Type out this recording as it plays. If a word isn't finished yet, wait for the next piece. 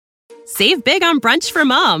Save big on brunch for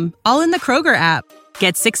mom, all in the Kroger app.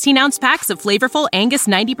 Get 16-ounce packs of flavorful Angus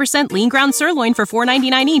 90% lean ground sirloin for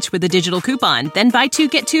 $4.99 each with a digital coupon. Then buy 2,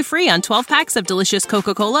 get 2 free on 12 packs of delicious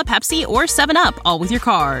Coca-Cola, Pepsi, or 7-Up, all with your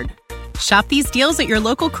card. Shop these deals at your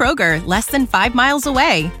local Kroger, less than 5 miles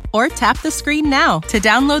away. Or tap the screen now to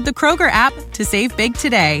download the Kroger app to save big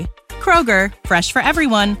today. Kroger, fresh for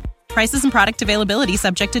everyone. Prices and product availability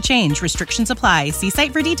subject to change. Restrictions apply. See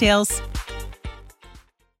site for details.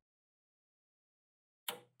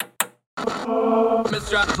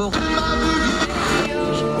 With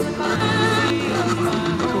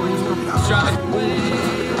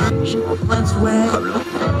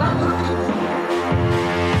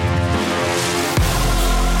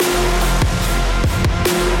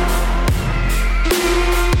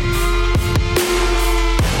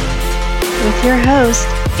your host,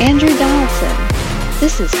 Andrew Donaldson.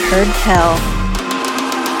 This is Heard Tell.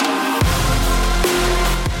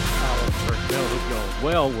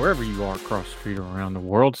 Well, wherever you are across the street or around the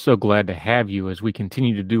world, so glad to have you as we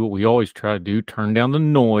continue to do what we always try to do, turn down the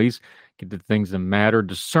noise, get the things that matter,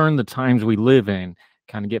 discern the times we live in,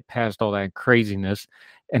 kind of get past all that craziness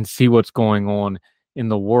and see what's going on in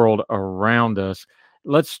the world around us.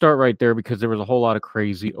 Let's start right there because there was a whole lot of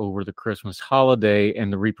crazy over the Christmas holiday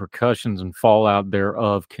and the repercussions and fallout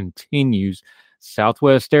thereof continues.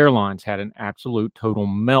 Southwest Airlines had an absolute total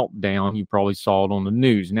meltdown. You probably saw it on the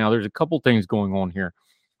news. Now, there's a couple things going on here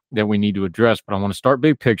that we need to address, but I want to start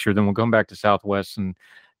big picture, then we'll come back to Southwest and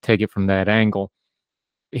take it from that angle.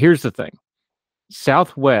 Here's the thing.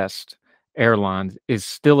 Southwest Airlines is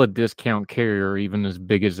still a discount carrier, even as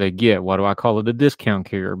big as they get. Why do I call it a discount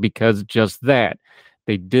carrier? Because just that.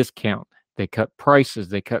 They discount, they cut prices,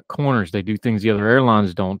 they cut corners, they do things the other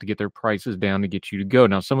airlines don't to get their prices down to get you to go.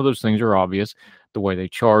 Now, some of those things are obvious, the way they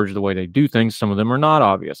charge, the way they do things. Some of them are not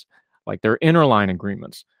obvious, like their interline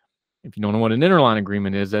agreements. If you don't know what an interline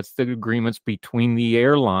agreement is, that's the agreements between the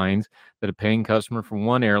airlines that a paying customer from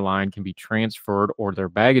one airline can be transferred or their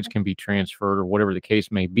baggage can be transferred or whatever the case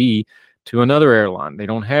may be to another airline. They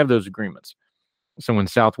don't have those agreements. So when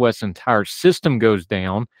Southwest's entire system goes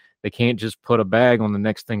down, they can't just put a bag on the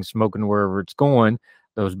next thing smoking wherever it's going.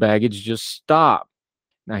 Those baggage just stop.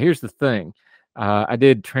 Now, here's the thing. I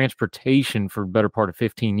did transportation for the better part of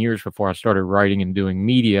 15 years before I started writing and doing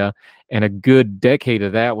media, and a good decade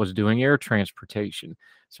of that was doing air transportation.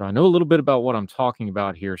 So I know a little bit about what I'm talking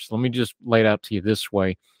about here. So let me just lay it out to you this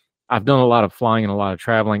way. I've done a lot of flying and a lot of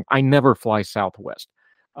traveling. I never fly Southwest.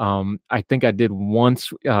 I think I did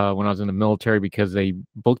once when I was in the military because they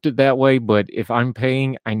booked it that way. But if I'm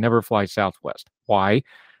paying, I never fly Southwest. Why?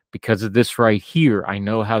 Because of this right here. I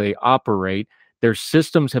know how they operate. Their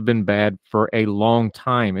systems have been bad for a long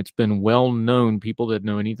time. It's been well known. People that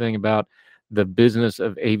know anything about the business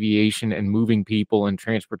of aviation and moving people and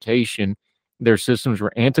transportation, their systems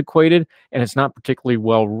were antiquated and it's not particularly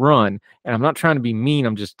well run. And I'm not trying to be mean.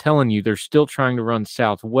 I'm just telling you, they're still trying to run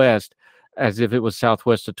Southwest as if it was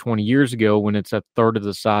Southwest of 20 years ago when it's a third of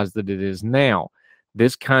the size that it is now.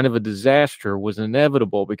 This kind of a disaster was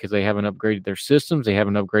inevitable because they haven't upgraded their systems. They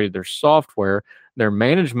haven't upgraded their software. Their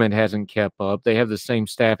management hasn't kept up. They have the same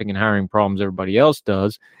staffing and hiring problems everybody else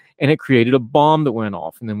does. And it created a bomb that went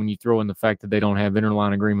off. And then when you throw in the fact that they don't have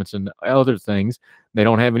interline agreements and other things, they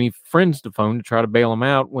don't have any friends to phone to try to bail them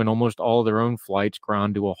out when almost all of their own flights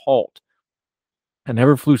ground to a halt. I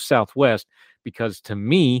never flew Southwest because to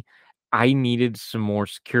me, I needed some more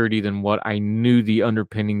security than what I knew the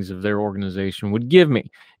underpinnings of their organization would give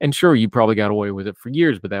me. And sure, you probably got away with it for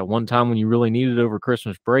years, but that one time when you really needed it over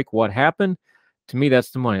Christmas break, what happened? To me,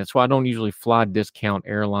 that's the money. That's why I don't usually fly discount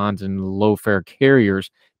airlines and low-fare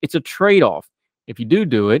carriers. It's a trade-off. If you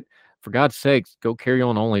do it, for God's sakes, go carry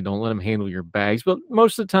on only. Don't let them handle your bags. But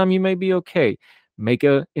most of the time, you may be okay. Make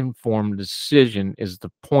an informed decision is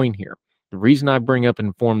the point here. The reason I bring up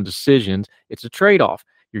informed decisions, it's a trade-off.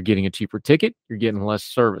 You're getting a cheaper ticket. You're getting less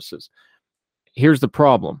services. Here's the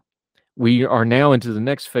problem. We are now into the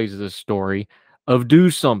next phase of this story of do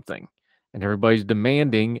something. And everybody's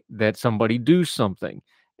demanding that somebody do something.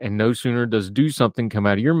 And no sooner does do something come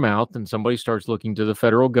out of your mouth than somebody starts looking to the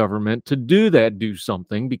federal government to do that do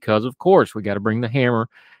something because, of course, we got to bring the hammer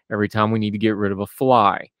every time we need to get rid of a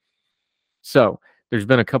fly. So there's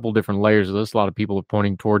been a couple different layers of this. A lot of people are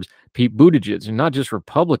pointing towards Pete Buttigieg, and not just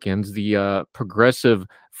Republicans, the progressive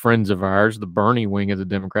friends of ours, the Bernie wing of the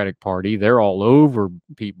Democratic Party. They're all over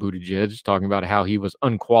Pete Buttigieg, talking about how he was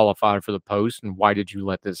unqualified for the post and why did you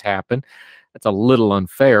let this happen? That's a little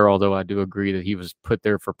unfair, although I do agree that he was put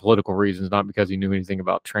there for political reasons, not because he knew anything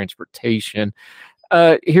about transportation.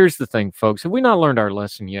 Here's the thing, folks. Have we not learned our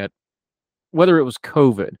lesson yet? Whether it was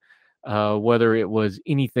COVID, whether it was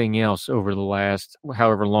anything else over the last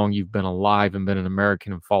however long you've been alive and been an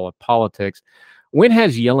American and followed politics. When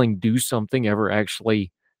has yelling "do something" ever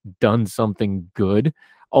actually done something good?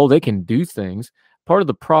 Oh, they can do things. Part of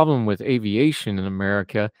the problem with aviation in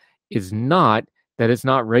America is not that it's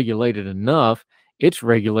not regulated enough. It's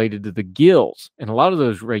regulated to the gills. And a lot of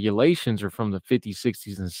those regulations are from the 50s,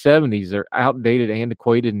 60s, and 70s. They're outdated,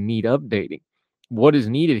 antiquated, and need updating. What is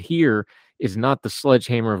needed here is not the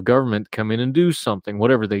sledgehammer of government to come in and do something.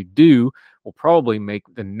 Whatever they do will probably make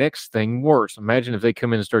the next thing worse. Imagine if they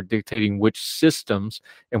come in and start dictating which systems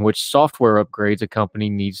and which software upgrades a company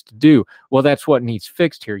needs to do. Well, that's what needs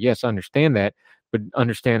fixed here. Yes, I understand that, but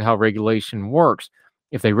understand how regulation works.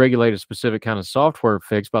 If they regulate a specific kind of software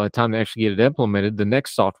fix, by the time they actually get it implemented, the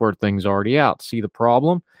next software thing's already out. See the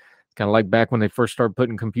problem? Kind of like back when they first started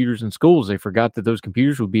putting computers in schools. They forgot that those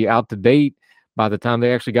computers would be out to date by the time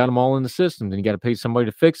they actually got them all in the system. Then you got to pay somebody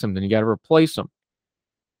to fix them. Then you got to replace them.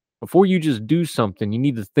 Before you just do something, you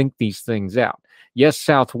need to think these things out. Yes,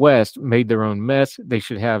 Southwest made their own mess. They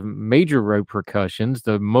should have major repercussions.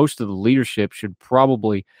 Most of the leadership should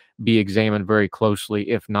probably be examined very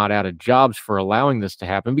closely, if not out of jobs, for allowing this to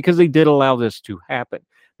happen, because they did allow this to happen.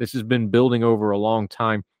 This has been building over a long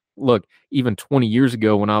time. Look, even 20 years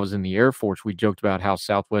ago when I was in the Air Force, we joked about how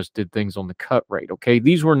Southwest did things on the cut rate. Okay,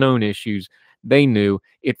 these were known issues. They knew.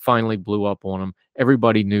 It finally blew up on them.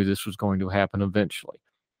 Everybody knew this was going to happen eventually.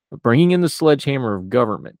 But bringing in the sledgehammer of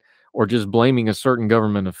government, or just blaming a certain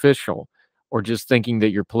government official, or just thinking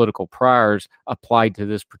that your political priors applied to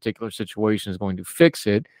this particular situation is going to fix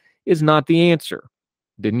it, is not the answer.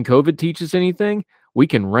 Didn't COVID teach us anything? We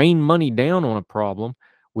can rain money down on a problem.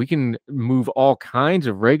 We can move all kinds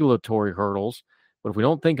of regulatory hurdles, but if we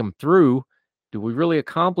don't think them through, do we really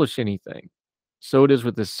accomplish anything? So it is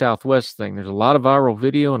with this Southwest thing. There's a lot of viral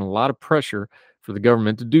video and a lot of pressure for the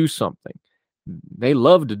government to do something. They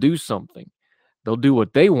love to do something. They'll do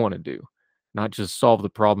what they want to do, not just solve the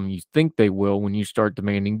problem you think they will when you start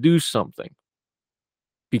demanding do something.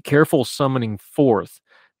 Be careful summoning forth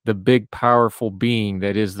the big, powerful being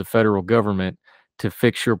that is the federal government to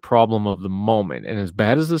fix your problem of the moment. And as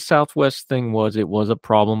bad as the Southwest thing was, it was a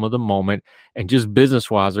problem of the moment. And just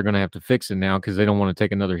business-wise, they're going to have to fix it now because they don't want to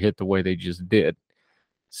take another hit the way they just did.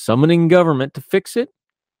 Summoning government to fix it,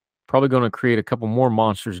 probably going to create a couple more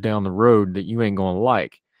monsters down the road that you ain't going to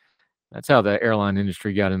like. That's how the airline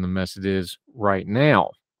industry got in the mess it is right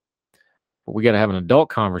now. But we got to have an adult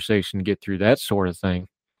conversation to get through that sort of thing.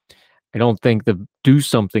 I don't think the do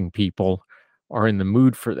something people are in the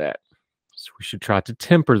mood for that. So we should try to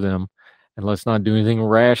temper them, and let's not do anything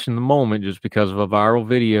rash in the moment just because of a viral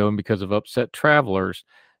video and because of upset travelers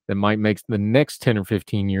that might make the next 10 or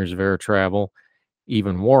 15 years of air travel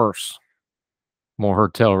even worse. More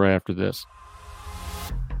Hertel right after this.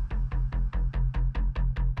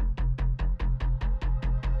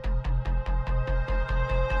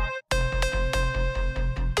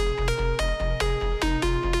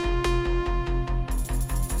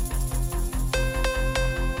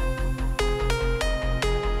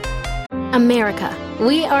 America.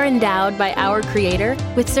 We are endowed by our Creator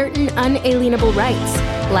with certain unalienable rights: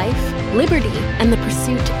 life, liberty, and the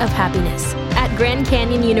pursuit of happiness. At Grand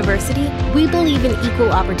Canyon University, we believe in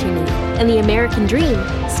equal opportunity, and the American dream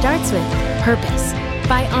starts with purpose.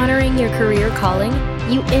 By honoring your career calling,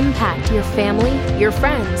 you impact your family, your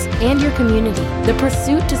friends, and your community. The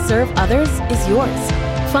pursuit to serve others is yours.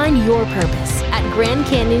 Find your purpose at Grand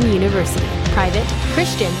Canyon University. Private,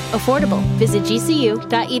 Christian, affordable. Visit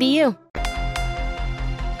gcu.edu.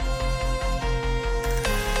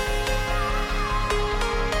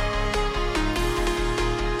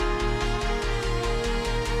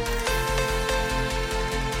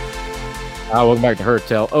 Welcome back to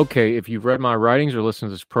Hertel. Okay, if you've read my writings or listened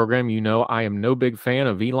to this program, you know I am no big fan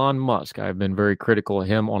of Elon Musk. I've been very critical of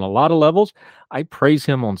him on a lot of levels. I praise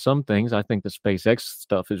him on some things. I think the SpaceX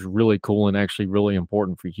stuff is really cool and actually really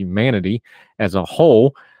important for humanity as a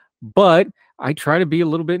whole. But I try to be a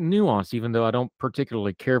little bit nuanced, even though I don't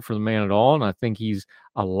particularly care for the man at all. And I think he's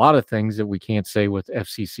a lot of things that we can't say with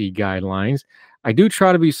FCC guidelines. I do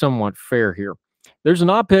try to be somewhat fair here. There's an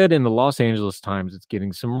op-ed in the Los Angeles Times that's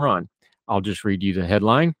getting some run. I'll just read you the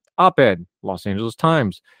headline. Op-ed, Los Angeles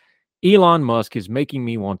Times. Elon Musk is making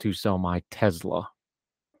me want to sell my Tesla.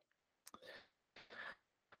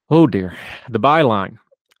 Oh dear. The byline,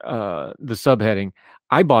 the subheading,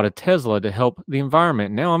 I bought a Tesla to help the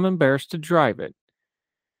environment. Now I'm embarrassed to drive it.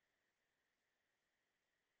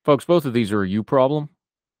 Folks, both of these are a you problem.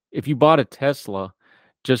 If you bought a Tesla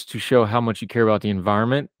just to show how much you care about the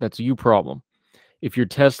environment, that's a you problem. If your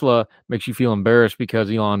Tesla makes you feel embarrassed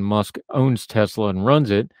because Elon Musk owns Tesla and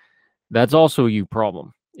runs it, That's also a you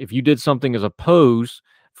problem. If you did something as a pose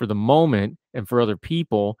for the moment and for other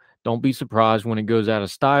people, don't be surprised when it goes out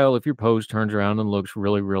of style if your pose turns around and looks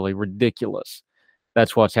really, really ridiculous.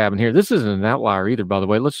 That's what's happened here. This isn't an outlier either, by the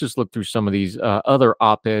way. Let's just look through some of these other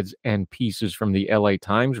op-eds and pieces from the LA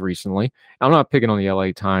Times recently. I'm not picking on the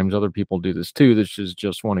LA Times. Other people do this too. This is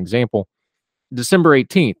just one example. December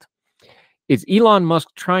 18th. Is Elon Musk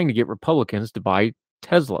trying to get Republicans to buy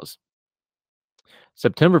Teslas?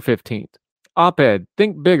 September 15th. Op-ed,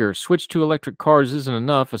 think bigger. Switch to electric cars isn't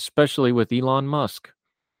enough, especially with Elon Musk.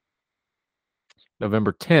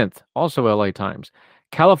 November 10th. Also LA Times.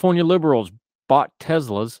 California liberals bought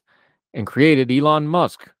Teslas and created Elon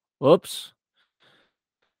Musk. Whoops.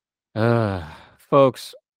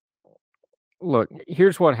 Folks, look,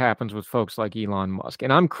 here's what happens with folks like Elon Musk.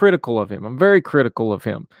 And I'm critical of him. I'm very critical of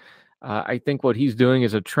him. I think what he's doing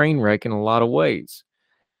is a train wreck in a lot of ways.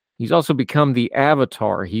 He's also become the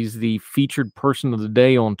avatar. He's the featured person of the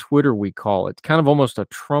day on Twitter, we call it. Kind of almost a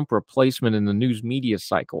Trump replacement in the news media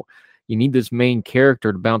cycle. You need this main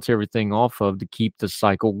character to bounce everything off of to keep the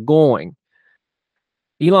cycle going.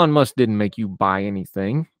 Elon Musk didn't make you buy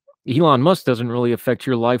anything. Elon Musk doesn't really affect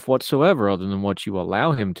your life whatsoever other than what you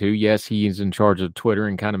allow him to. Yes, he is in charge of Twitter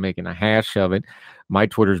and kind of making a hash of it. My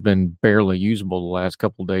Twitter's been barely usable the last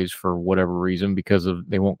couple of days for whatever reason because of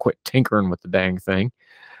they won't quit tinkering with the dang thing.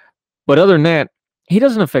 But other than that, he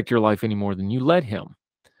doesn't affect your life any more than you let him.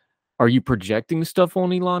 Are you projecting stuff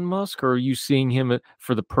on Elon Musk, or are you seeing him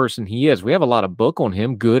for the person he is? We have a lot of book on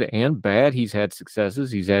him, good and bad. He's had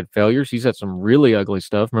successes. He's had failures. He's had some really ugly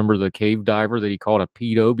stuff. Remember the cave diver that he called a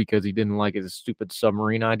pedo because he didn't like his stupid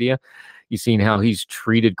submarine idea? You've seen how he's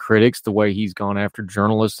treated critics, the way he's gone after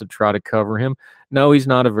journalists to try to cover him. No, he's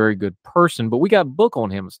not a very good person, but we got book on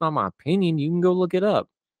him. It's not my opinion. You can go look it up.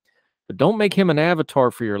 But don't make him an avatar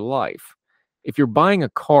for your life. If you're buying a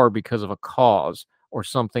car because of a cause, or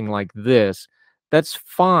something like this, that's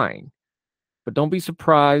fine. But don't be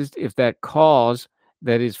surprised if that cause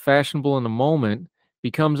that is fashionable in the moment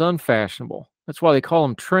becomes unfashionable. That's why they call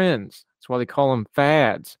them trends. That's why they call them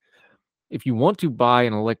fads. If you want to buy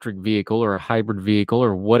an electric vehicle or a hybrid vehicle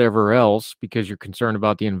or whatever else because you're concerned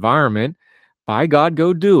about the environment, by God,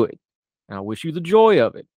 go do it. And I wish you the joy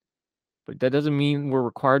of it. But that doesn't mean we're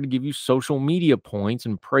required to give you social media points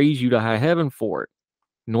and praise you to high heaven for it.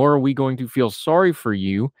 Nor are we going to feel sorry for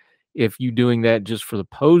you if you doing that just for the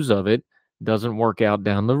pose of it doesn't work out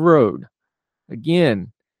down the road.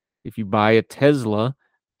 Again, if you buy a Tesla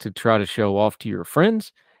to try to show off to your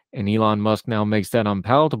friends and Elon Musk now makes that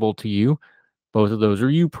unpalatable to you, both of those are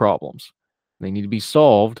you problems. They need to be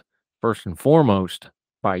solved first and foremost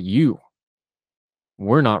by you.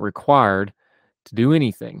 We're not required to do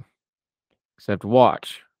anything except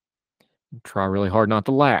watch. Try really hard not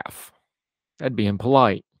to laugh. That'd be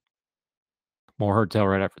impolite. More Herd Tell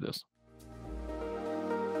right after this.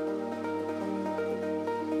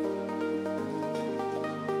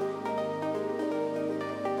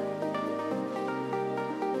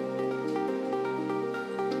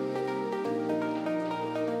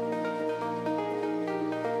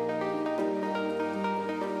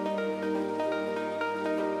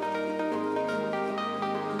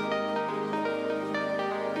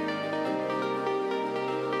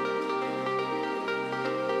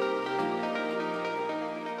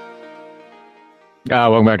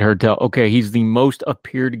 Welcome back to Herd Tell. Okay, he's the most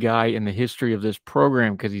appeared guy in the history of this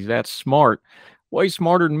program because he's that smart. Way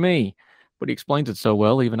smarter than me. But he explains it so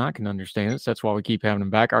well, even I can understand it. So that's why we keep having him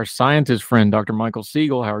back. Our scientist friend, Dr. Michael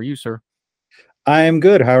Siegel. How are you, sir? I am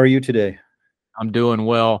good. How are you today? I'm doing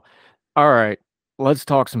well. All right, let's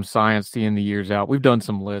talk some science to end the year's out. We've done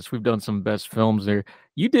some lists. We've done some best films there.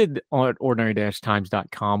 You did on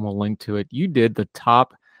ordinary-times.com. We'll link to it. You did the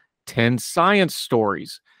top 10 science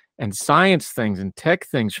stories and science things and tech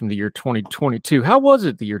things from the year 2022. How was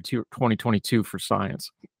it the year 2022 for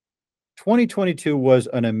science? 2022 was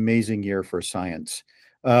an amazing year for science.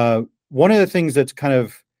 One of the things that's kind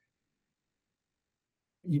of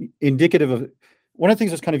indicative of, one of the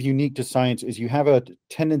things that's kind of unique to science is you have a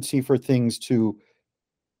tendency for things to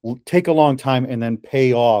take a long time and then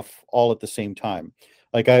pay off all at the same time.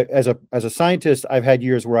 Like as a scientist, I've had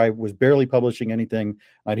years where I was barely publishing anything.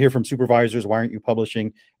 I'd hear from supervisors, why aren't you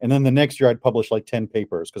publishing? And then the next year I'd publish like 10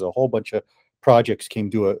 papers because a whole bunch of projects came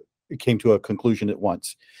to a conclusion at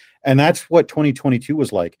once. And that's what 2022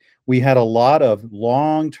 was like. We had a lot of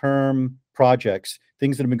long-term projects,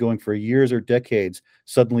 things that have been going for years or decades,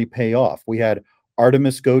 suddenly pay off. We had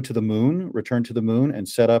Artemis go to the moon, return to the moon, and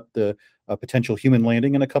set up the potential human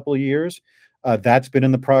landing in a couple of years. That's been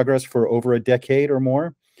in the progress for over a decade or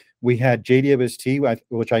more. We had JWST,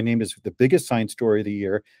 which I named as the biggest science story of the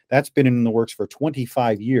year. That's been in the works for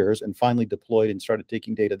 25 years and finally deployed and started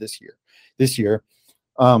taking data this year.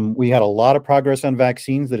 We had a lot of progress on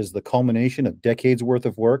vaccines. That is the culmination of decades worth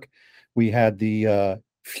of work. We had the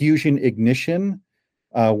fusion ignition,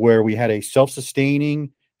 where we had a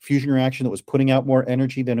self-sustaining fusion reaction that was putting out more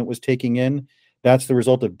energy than it was taking in. That's the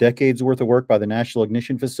result of decades worth of work by the National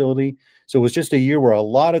Ignition Facility. So it was just a year where a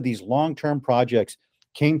lot of these long-term projects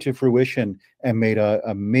came to fruition and made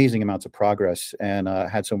amazing amounts of progress and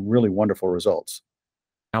had some really wonderful results.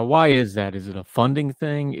 Now, why is that? Is it a funding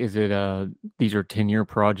thing? Is it these are 10-year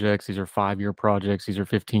projects, these are 5-year projects, these are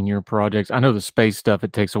 15-year projects? I know the space stuff,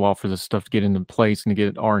 it takes a while for this stuff to get into place and to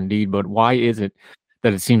get R&D, but why is it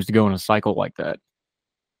that it seems to go in a cycle like that?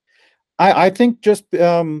 I think just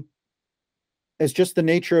it's just the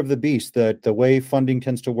nature of the beast, that the way funding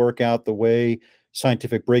tends to work out, the way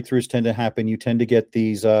scientific breakthroughs tend to happen, you tend to get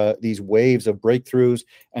these waves of breakthroughs,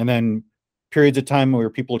 and then periods of time where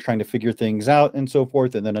people are trying to figure things out and so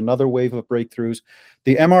forth, and then another wave of breakthroughs.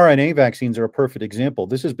 The mRNA vaccines are a perfect example.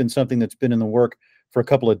 This has been something that's been in the work for a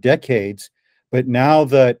couple of decades, but now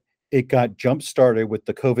that it got jump-started with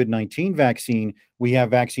the COVID-19 vaccine, we have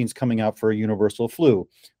vaccines coming out for a universal flu.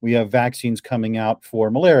 We have vaccines coming out for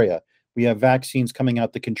malaria. We have vaccines coming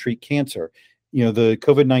out that can treat cancer. The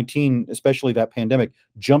COVID-19, especially that pandemic,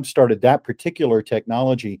 jump-started that particular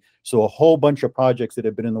technology. So a whole bunch of projects that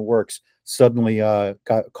had been in the works suddenly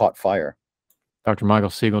caught fire. Dr. Michael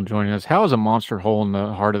Siegel joining us. How is a monster hole in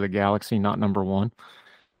the heart of the galaxy not number one?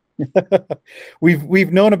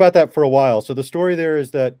 We've known about that for a while. So the story there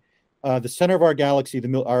is that the center of our galaxy,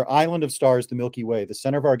 our island of stars, the Milky Way, the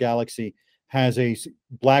center of our galaxy has a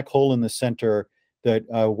black hole in the center that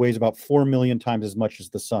weighs about 4 million times as much as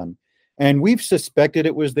the sun. And we've suspected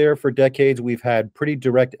it was there for decades. We've had pretty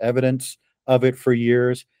direct evidence of it for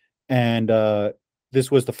years. And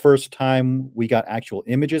this was the first time we got actual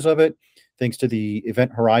images of it, thanks to the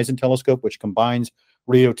Event Horizon Telescope, which combines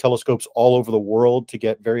radio telescopes all over the world to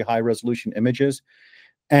get very high resolution images.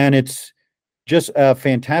 And it's just a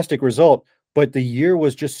fantastic result. But the year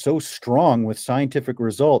was just so strong with scientific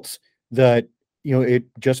results that, it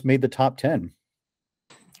just made the top 10.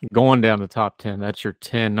 Going down the top 10, that's your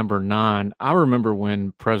 10. Number 9, I remember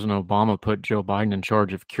when President Obama put Joe Biden in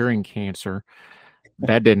charge of curing cancer.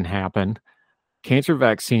 That didn't happen. Cancer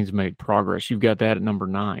vaccines made progress. You've got that at number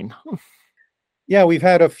 9. Yeah, we've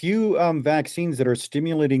had a few vaccines that are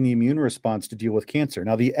stimulating the immune response to deal with cancer.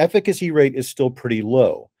 Now, the efficacy rate is still pretty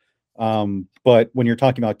low. But when you're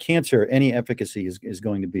talking about cancer, any efficacy is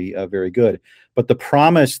going to be very good. But the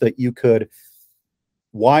promise that you could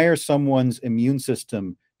wire someone's immune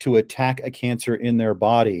system to attack a cancer in their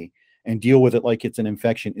body and deal with it like it's an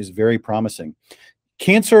infection is very promising.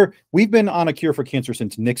 Cancer, we've been on a cure for cancer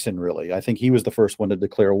since Nixon, really. I think he was the first one to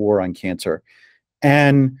declare war on cancer.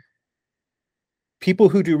 And people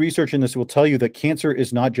who do research in this will tell you that cancer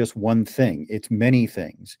is not just one thing, it's many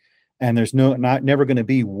things. And there's never going to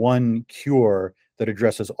be one cure that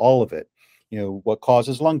addresses all of it. What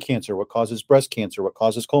causes lung cancer, what causes breast cancer, what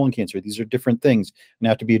causes colon cancer. These are different things and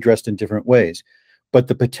have to be addressed in different ways. But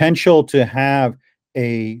the potential to have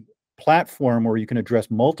a platform where you can address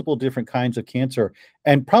multiple different kinds of cancer,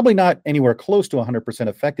 and probably not anywhere close to 100%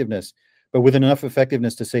 effectiveness, but with enough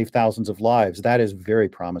effectiveness to save thousands of lives, that is very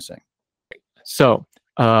promising. So,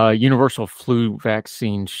 universal flu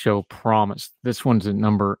vaccine show promise. This one's at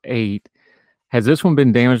number 8. Has this one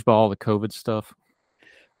been damaged by all the COVID stuff?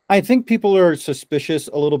 I think people are suspicious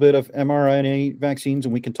a little bit of mRNA vaccines,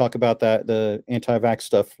 and we can talk about that, the anti-vax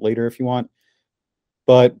stuff, later if you want.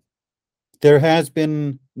 But there has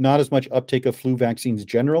been not as much uptake of flu vaccines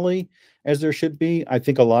generally as there should be. I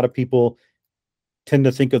think a lot of people tend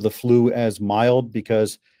to think of the flu as mild,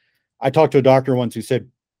 because I talked to a doctor once who said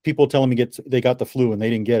people tell him they got the flu and they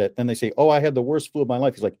didn't get it. Then they say, "Oh, I had the worst flu of my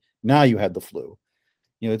life." He's like, "Now you had the flu."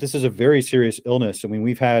 This is a very serious illness. I mean,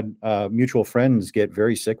 we've had mutual friends get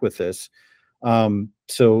very sick with this.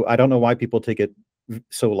 So I don't know why people take it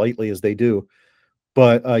so lightly as they do.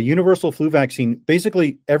 But universal flu vaccine,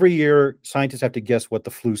 basically every year scientists have to guess what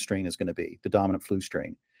the flu strain is going to be, the dominant flu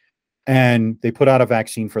strain. And they put out a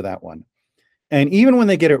vaccine for that one. And even when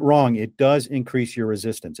they get it wrong, it does increase your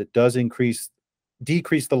resistance. It does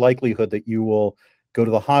decrease the likelihood that you will go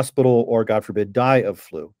to the hospital or, God forbid, die of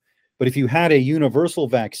flu. But if you had a universal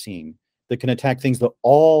vaccine that can attack things that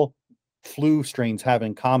all flu strains have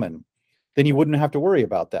in common, then you wouldn't have to worry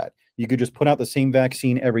about that. You could just put out the same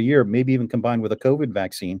vaccine every year, maybe even combined with a COVID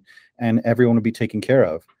vaccine, and everyone would be taken care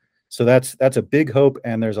of. So that's a big hope,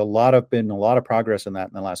 and there's been a lot of progress in that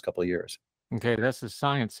in the last couple of years. Okay, that's the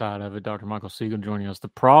science side of it. Dr. Michael Siegel joining us. The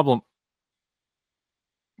problem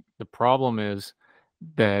is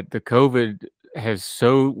that the COVID has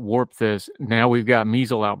so warped this. Now we've got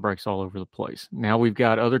measles outbreaks all over the place. Now we've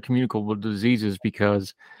got other communicable diseases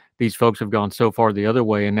because these folks have gone so far the other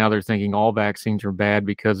way, and now they're thinking all vaccines are bad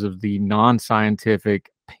because of the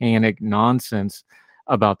non-scientific panic nonsense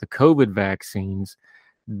about the COVID vaccines.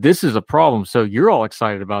 This is a problem. So you're all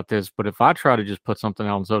excited about this, but if I try to just put something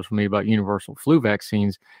out on social media about universal flu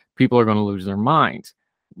vaccines, people are going to lose their minds.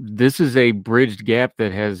 This is a bridged gap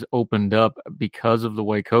that has opened up because of the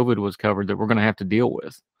way COVID was covered that we're going to have to deal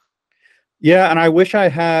with. Yeah, and I wish I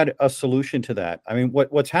had a solution to that. I mean,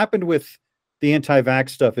 what's happened with the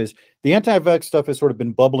anti-vax stuff is the anti-vax stuff has sort of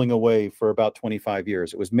been bubbling away for about 25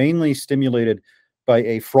 years. It was mainly stimulated by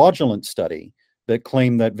a fraudulent study that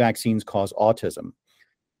claimed that vaccines cause autism.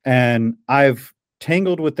 And I've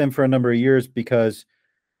tangled with them for a number of years because,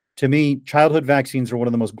 to me, childhood vaccines are one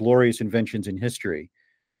of the most glorious inventions in history.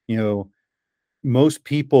 You know, most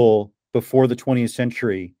people before the 20th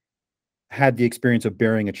century had the experience of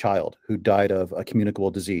bearing a child who died of a communicable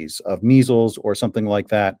disease, of measles or something like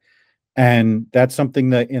that. And that's something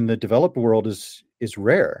that in the developed world is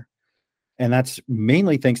rare. And that's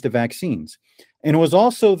mainly thanks to vaccines. And it was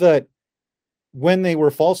also that when they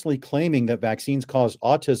were falsely claiming that vaccines cause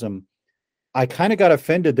autism, I kind of got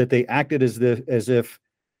offended that they acted as if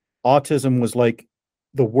autism was like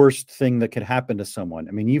the worst thing that could happen to someone.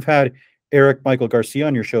 I mean, you've had Eric Michael Garcia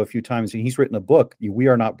on your show a few times, and he's written a book, We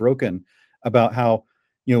Are Not Broken, about how,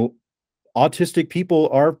 autistic people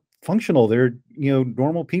are functional. They're,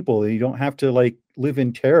 normal people. You don't have to like live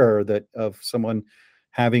in terror of someone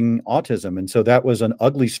having autism. And so that was an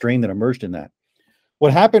ugly strain that emerged in that.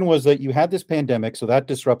 What happened was that you had this pandemic, so that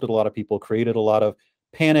disrupted a lot of people, created a lot of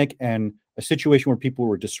panic and a situation where people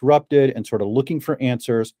were disrupted and sort of looking for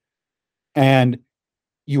answers. And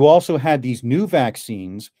you also had these new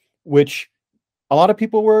vaccines, which a lot of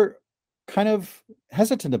people were kind of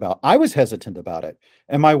hesitant about. I was hesitant about it.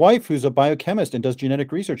 And my wife, who's a biochemist and does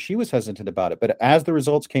genetic research, she was hesitant about it. But as the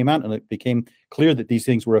results came out and it became clear that these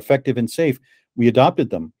things were effective and safe, we adopted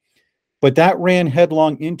them. But that ran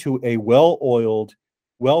headlong into a well-oiled,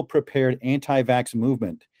 well-prepared anti-vax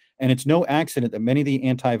movement. And it's no accident that many of the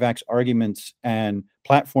anti-vax arguments and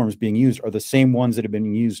platforms being used are the same ones that have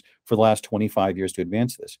been used for the last 25 years to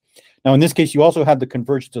advance this. Now, in this case, you also had the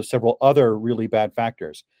convergence of several other really bad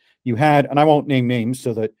factors. You had, and I won't name names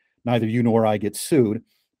so that neither you nor I get sued,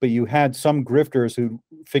 but you had some grifters who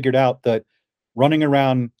figured out that running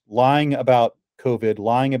around lying about COVID,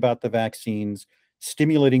 lying about the vaccines,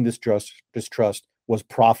 stimulating this distrust was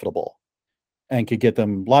profitable and could get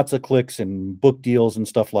them lots of clicks and book deals and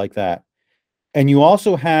stuff like that. And you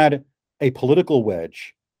also had a political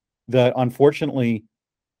wedge that unfortunately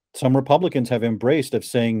some Republicans have embraced of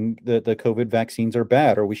saying that the COVID vaccines are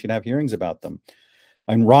bad or we should have hearings about them.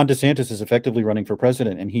 And Ron DeSantis is effectively running for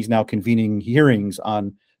president, and he's now convening hearings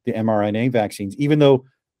on the mRNA vaccines, even though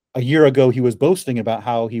a year ago he was boasting about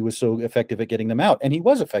how he was so effective at getting them out, and he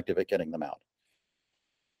was effective at getting them out.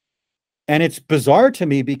 And it's bizarre to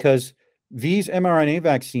me because these mRNA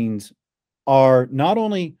vaccines are not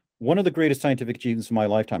only one of the greatest scientific achievements of my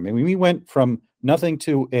lifetime. I mean, we went from nothing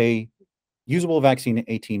to a usable vaccine in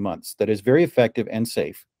 18 months that is very effective and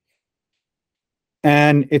safe.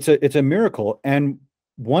 And it's a miracle. And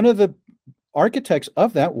one of the architects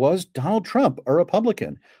of that was Donald Trump, a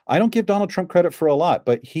Republican. I don't give Donald Trump credit for a lot,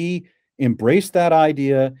 but he embraced that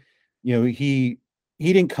idea. He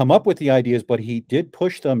didn't come up with the ideas, but he did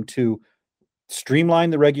push them to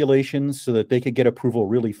streamline the regulations so that they could get approval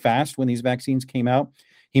really fast when these vaccines came out.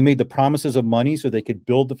 He made the promises of money so they could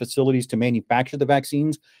build the facilities to manufacture the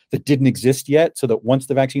vaccines that didn't exist yet, so that once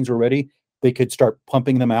the vaccines were ready, they could start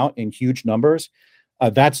pumping them out in huge numbers.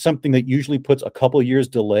 That's something that usually puts a couple of years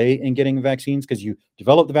delay in getting vaccines because you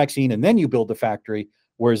develop the vaccine and then you build the factory,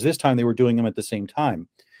 whereas this time they were doing them at the same time.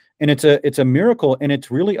 And it's a miracle, and it's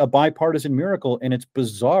really a bipartisan miracle, and it's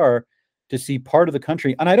bizarre to see part of the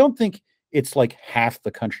country, and I don't think it's like half the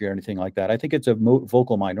country or anything like that. I think it's a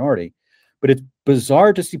vocal minority, but it's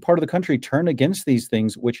bizarre to see part of the country turn against these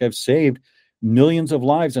things, which have saved millions of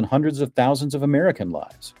lives and hundreds of thousands of American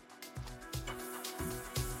lives.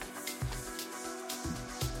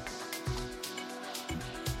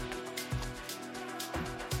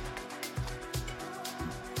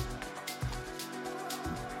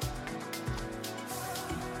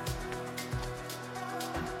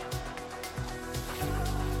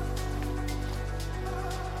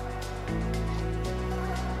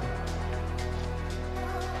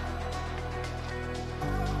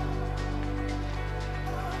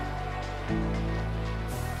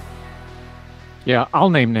 Yeah, I'll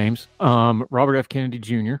name names. Robert F. Kennedy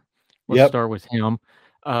Jr. Let's Yep. start with him.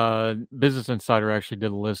 Business Insider actually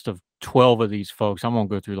did a list of 12 of these folks. I won't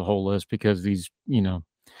go through the whole list because these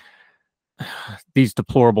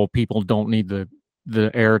deplorable people don't need the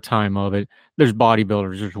airtime of it. There's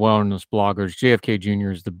bodybuilders, there's wellness bloggers. JFK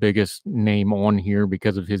Jr. is the biggest name on here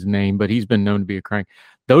because of his name, but he's been known to be a crank.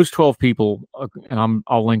 Those 12 people, and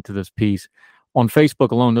I'll link to this piece on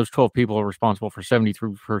Facebook alone. Those 12 people are responsible for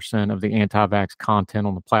 73% of the anti-vax content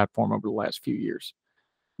on the platform over the last few years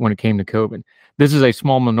when it came to COVID. This is a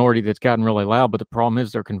small minority that's gotten really loud, but the problem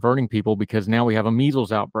is they're converting people because now we have a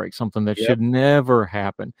measles outbreak, something that should never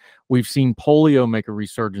happen. We've seen polio make a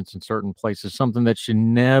resurgence in certain places, something that should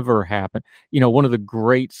never happen. One of the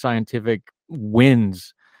great scientific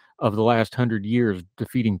wins of the last 100 years,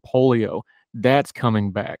 defeating polio, that's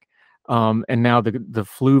coming back. And now the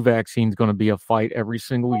flu vaccine is going to be a fight every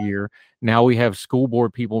single year. Now we have school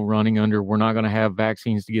board people running under, we're not going to have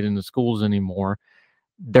vaccines to get into schools anymore.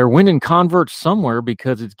 They're winning converts somewhere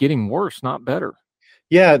because it's getting worse, not better.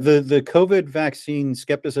 Yeah, the COVID vaccine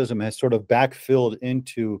skepticism has sort of backfilled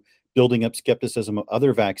into building up skepticism of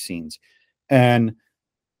other vaccines. And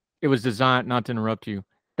it was designed, not to interrupt you,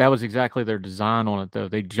 that was exactly their design on it, though.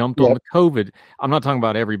 They jumped on the COVID. I'm not talking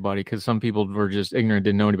about everybody because some people were just ignorant,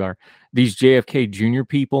 didn't know any better. These JFK Jr.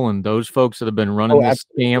 people and those folks that have been running this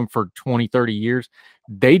scam for 20, 30 years,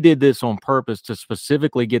 they did this on purpose to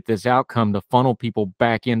specifically get this outcome to funnel people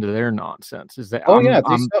back into their nonsense. Is that?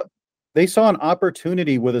 They saw an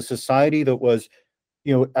opportunity with a society that was,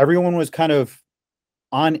 everyone was kind of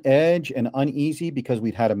on edge and uneasy because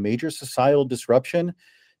we'd had a major societal disruption.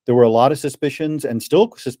 There were a lot of suspicions and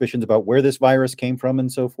still suspicions about where this virus came from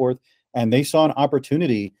and so forth. And they saw an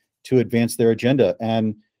opportunity to advance their agenda.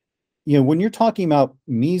 And, when you're talking about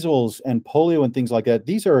measles and polio and things like that,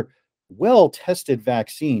 these are well-tested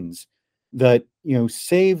vaccines that,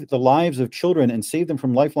 save the lives of children and save them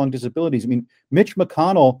from lifelong disabilities. I mean, Mitch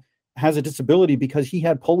McConnell has a disability because he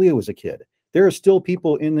had polio as a kid. There are still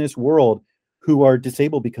people in this world who are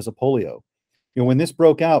disabled because of polio. When this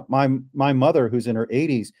broke out, my mother, who's in her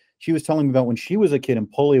 80s, she was telling me about when she was a kid and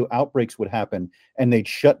polio outbreaks would happen and they'd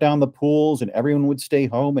shut down the pools and everyone would stay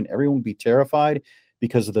home and everyone would be terrified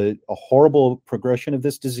because of a horrible progression of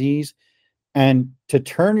this disease. And to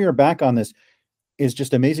turn your back on this is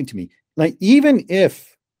just amazing to me. Like, even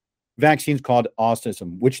if vaccines called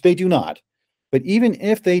autism, which they do not, but even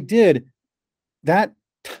if they did, that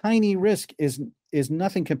tiny risk is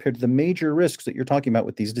nothing compared to the major risks that you're talking about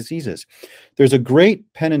with these diseases. There's a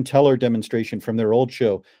great Penn and Teller demonstration from their old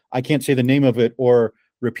show. I can't say the name of it or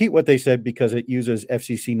repeat what they said because it uses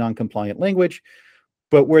FCC non-compliant language,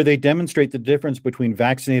 but where they demonstrate the difference between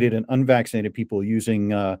vaccinated and unvaccinated people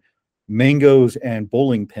using mangoes and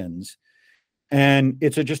bowling pins. And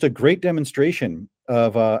it's just a great demonstration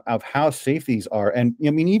of how safe these are. And I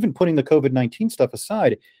mean, even putting the COVID-19 stuff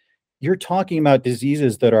aside, you're talking about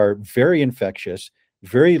diseases that are very infectious,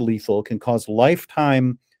 very lethal, can cause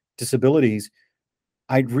lifetime disabilities.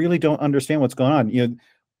 I really don't understand what's going on.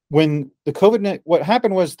 When what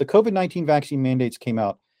happened was the COVID-19 vaccine mandates came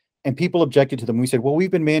out and people objected to them. We said, well, we've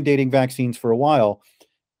been mandating vaccines for a while.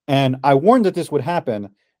 And I warned that this would happen.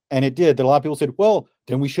 And it did. That a lot of people said, well,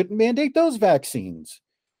 then we shouldn't mandate those vaccines.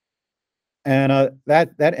 And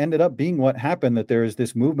that ended up being what happened, that there is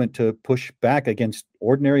this movement to push back against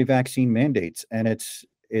ordinary vaccine mandates. And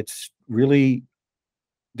it's really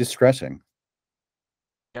distressing.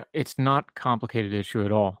 Yeah, it's not a complicated issue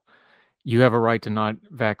at all. You have a right to not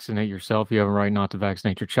vaccinate yourself. You have a right not to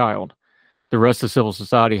vaccinate your child. The rest of civil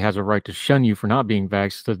society has a right to shun you for not being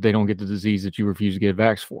vaxxed so that they don't get the disease that you refuse to get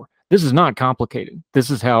vaxxed for. This is not complicated. This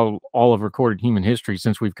is how all of recorded human history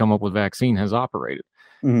since we've come up with vaccine has operated.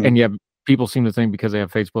 Mm-hmm. And yet people seem to think because they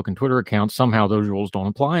have Facebook and Twitter accounts, somehow those rules don't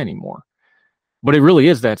apply anymore. But it really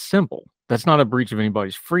is that simple. That's not a breach of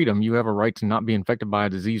anybody's freedom. You have a right to not be infected by a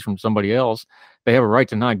disease from somebody else. They have a right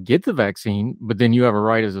to not get the vaccine, but then you have a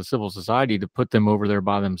right as a civil society to put them over there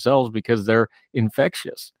by themselves because they're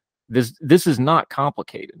infectious. This is not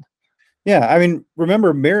complicated. Yeah, I mean,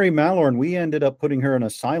 remember Mary Mallorn, we ended up putting her in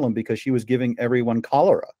asylum because she was giving everyone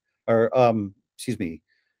cholera or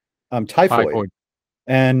typhoid.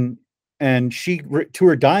 And she, to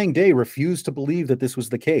her dying day, refused to believe that this was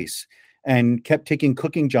the case and kept taking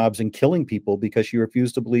cooking jobs and killing people because she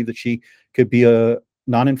refused to believe that she could be a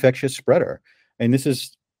non-infectious spreader. And this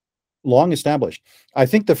is long established. I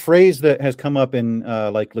think the phrase that has come up in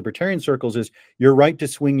like libertarian circles is, your right to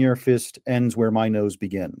swing your fist ends where my nose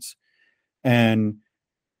begins. And,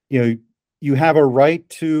 you have a right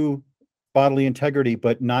to bodily integrity,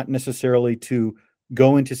 but not necessarily to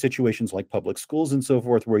go into situations like public schools and so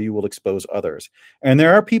forth, where you will expose others. And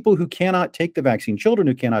there are people who cannot take the vaccine, children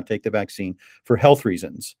who cannot take the vaccine for health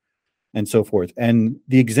reasons and so forth. And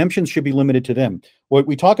the exemptions should be limited to them. What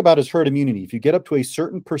we talk about is herd immunity. If you get up to a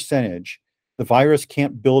certain percentage, the virus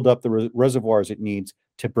can't build up the reservoirs it needs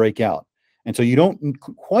to break out. And so you don't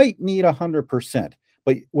quite need 100%.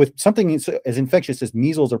 But with something as infectious as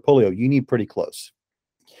measles or polio, you need pretty close.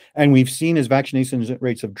 And we've seen as vaccination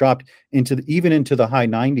rates have dropped even into the high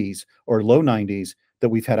 90s or low 90s that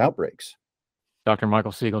we've had outbreaks. Dr.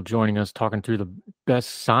 Michael Siegel joining us, talking through the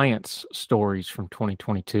best science stories from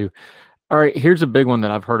 2022. All right, here's a big one that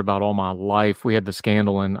I've heard about all my life. We had the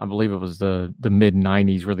scandal in, I believe it was the mid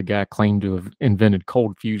 90s, where the guy claimed to have invented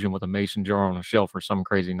cold fusion with a mason jar on a shelf or some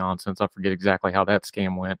crazy nonsense. I forget exactly how that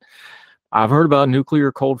scam went. I've heard about nuclear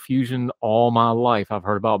cold fusion all my life. I've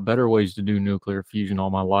heard about better ways to do nuclear fusion all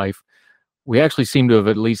my life. We actually seem to have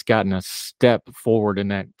at least gotten a step forward in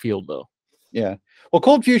that field, though. Yeah. Well,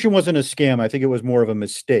 cold fusion wasn't a scam. I think it was more of a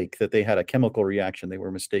mistake that they had a chemical reaction they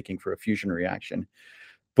were mistaking for a fusion reaction.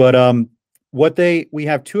 But we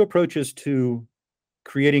have two approaches to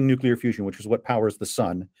creating nuclear fusion, which is what powers the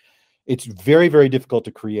sun. It's very, very difficult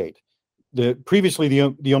to create. Previously,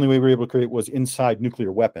 the only way we were able to create was inside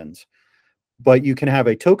nuclear weapons. But you can have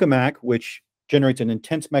a tokamak, which generates an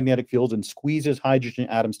intense magnetic field and squeezes hydrogen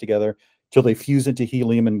atoms together till they fuse into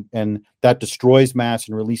helium, and that destroys mass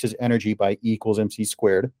and releases energy by E = mc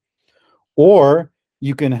squared. Or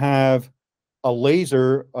you can have a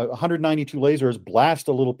laser, 192 lasers blast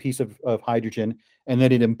a little piece of hydrogen, and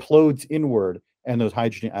then it implodes inward, and those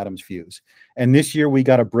hydrogen atoms fuse. And this year we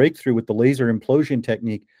got a breakthrough with the laser implosion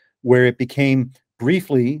technique, where it became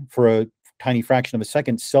briefly, for a tiny fraction of a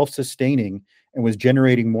second, self-sustaining and was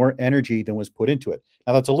generating more energy than was put into it.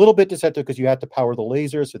 Now that's a little bit deceptive because you have to power the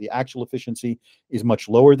laser, so the actual efficiency is much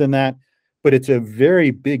lower than that. But it's a very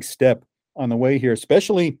big step on the way here,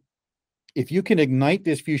 especially if you can ignite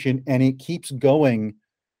this fusion and it keeps going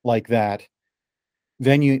like that,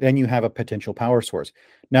 then you have a potential power source.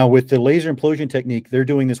 Now with the laser implosion technique, they're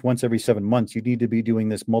doing this once every 7 months. You need to be doing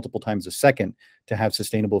this multiple times a second to have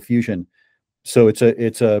sustainable fusion. So it's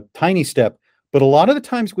a tiny step, but a lot of the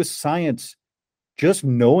times with science, just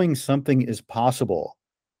knowing something is possible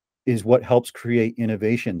is what helps create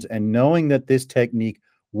innovations. And knowing that this technique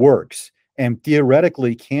works and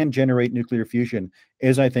theoretically can generate nuclear fusion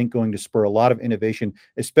is, I think, going to spur a lot of innovation,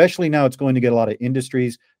 especially now it's going to get a lot of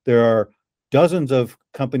industries. There are dozens of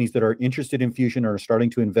companies that are interested in fusion or are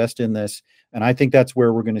starting to invest in this. And I think that's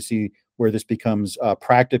where we're going to see where this becomes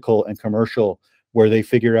practical and commercial, where they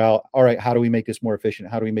figure out, all right, how do we make this more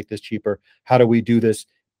efficient? How do we make this cheaper? How do we do this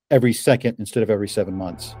every second instead of every 7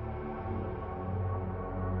 months?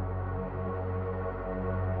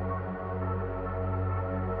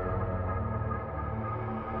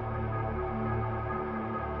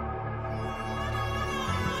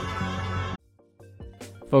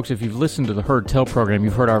 Folks, if you've listened to the Heard Tell program,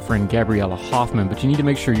 you've heard our friend Gabriella Hoffman, but you need to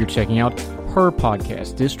make sure you're checking out her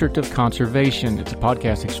podcast, District of Conservation. It's a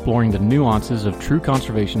podcast exploring the nuances of true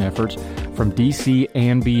conservation efforts from DC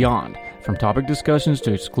and beyond. From topic discussions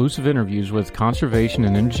to exclusive interviews with conservation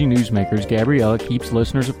and energy newsmakers, Gabriella keeps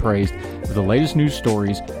listeners appraised of the latest news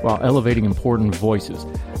stories while elevating important voices.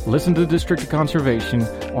 Listen to District of Conservation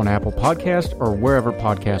on Apple Podcasts or wherever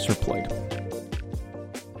podcasts are played.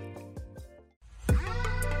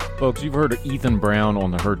 Folks, you've heard of Ethan Brown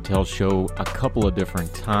on the Heard Tell show a couple of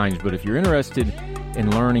different times, but if you're interested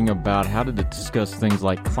in learning about how to discuss things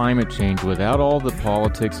like climate change without all the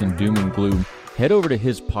politics and doom and gloom, head over to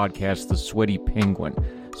his podcast, The Sweaty Penguin.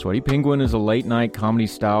 Sweaty Penguin is a late-night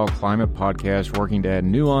comedy-style climate podcast working to add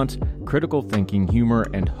nuance, critical thinking, humor,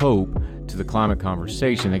 and hope to the climate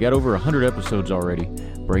conversation. They got over 100 episodes already,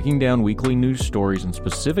 breaking down weekly news stories and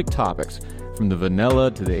specific topics, from the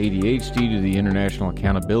vanilla to the ADHD to the international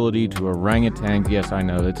accountability to orangutans. Yes, I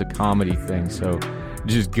know, it's a comedy thing, so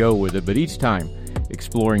just go with it. But each time,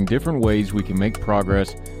 exploring different ways we can make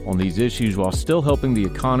progress on these issues while still helping the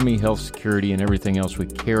economy, health, security, and everything else we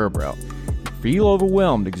care about. Feel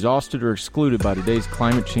overwhelmed, exhausted, or excluded by today's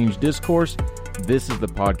climate change discourse? This is the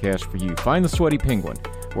podcast for you. Find The Sweaty Penguin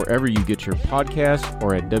wherever you get your podcasts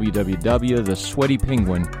or at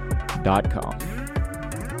www.thesweatypenguin.com.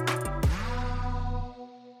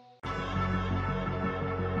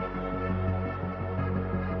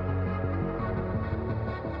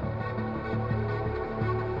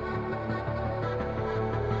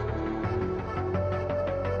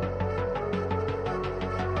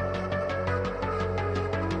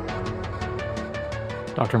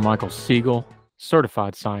 Dr. Michael Siegel,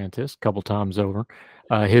 certified scientist a couple times over.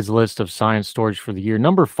 His list of science stories for the year.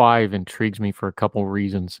 Number 5 intrigues me for a couple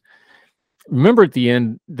reasons. Remember at the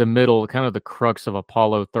end, the middle, kind of the crux of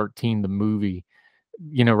Apollo 13, the movie,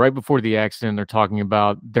 right before the accident, they're talking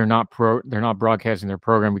about they're not broadcasting their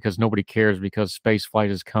program because nobody cares, because space flight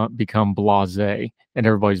has become blasé and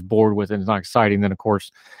everybody's bored with it. It's not exciting. Then, of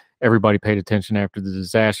course, everybody paid attention after the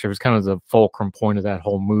disaster. It was kind of the fulcrum point of that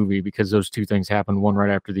whole movie, because those two things happened one right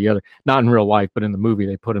after the other. Not in real life, but in the movie,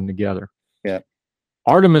 they put them together. Yeah.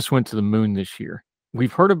 Artemis went to the moon this year.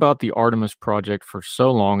 We've heard about the Artemis project for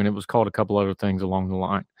so long, and it was called a couple other things along the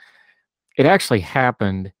line. It actually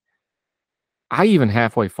happened. I even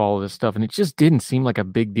halfway follow this stuff, and it just didn't seem like a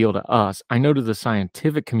big deal to us. I know to the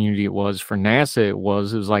scientific community it was. For NASA, it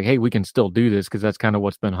was like, hey, we can still do this, because that's kind of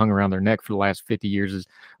what's been hung around their neck for the last 50 years is,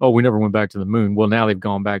 oh, we never went back to the moon. Well, now they've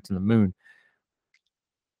gone back to the moon.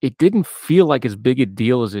 It didn't feel like as big a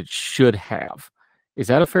deal as it should have. Is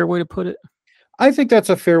that a fair way to put it? I think that's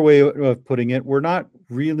a fair way of putting it. We're not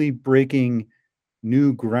really breaking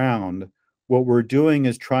new ground. What we're doing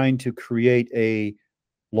is trying to create a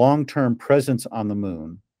long-term presence on the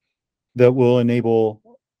moon that will enable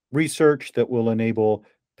research, that will enable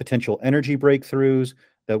potential energy breakthroughs,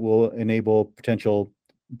 that will enable potential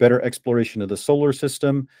better exploration of the solar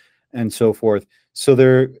system, and so forth.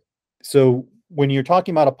 So when you're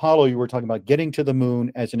talking about Apollo, you were talking about getting to the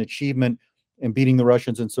moon as an achievement and beating the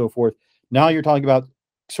Russians and so forth. Now you're talking about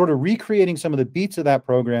sort of recreating some of the beats of that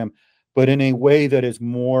program, but in a way that is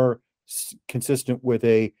more consistent with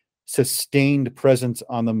a sustained presence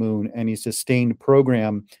on the moon and a sustained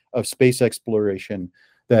program of space exploration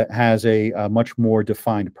that has a much more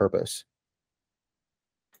defined purpose.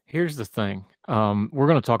 Here's the thing. We're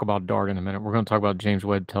going to talk about DART in a minute. We're going to talk about James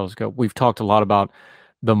Webb Telescope. We've talked a lot about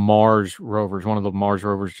the Mars rovers. One of the Mars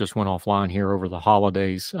rovers just went offline here over the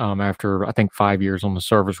holidays after, I think, 5 years on the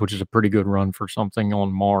surface, which is a pretty good run for something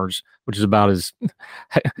on Mars, which is about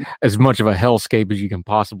as much of a hellscape as you can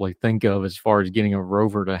possibly think of as far as getting a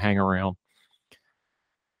rover to hang around.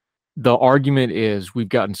 The argument is we've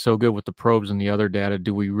gotten so good with the probes and the other data.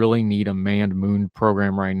 Do we really need a manned moon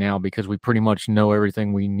program right now? Because we pretty much know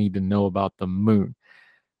everything we need to know about the moon.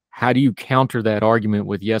 How do you counter that argument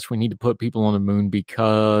with, yes, we need to put people on the moon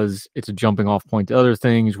because it's a jumping off point to other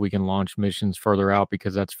things. We can launch missions further out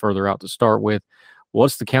because that's further out to start with.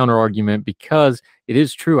 What's the counter argument? Because it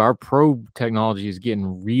is true, our probe technology is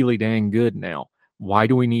getting really dang good now. Why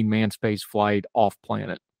do we need manned space flight off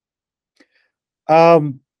planet?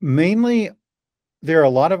 Mainly, there are a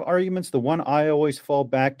lot of arguments. The one I always fall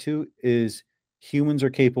back to is humans are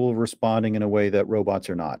capable of responding in a way that robots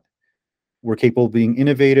are not. We're capable of being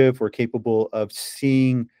innovative. We're capable of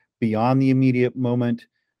seeing beyond the immediate moment.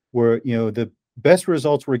 The best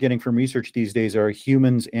results we're getting from research these days are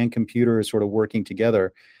humans and computers sort of working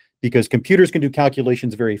together, because computers can do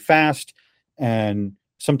calculations very fast and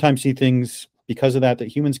sometimes see things because of that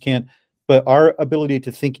humans can't. But our ability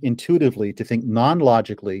to think intuitively, to think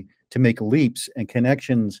non-logically, to make leaps and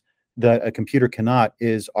connections that a computer cannot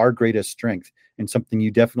is our greatest strength, and something you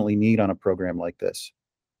definitely need on a program like this.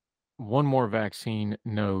 One more vaccine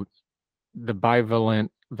note. The bivalent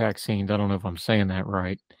vaccines, I don't know if I'm saying that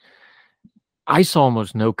right. I saw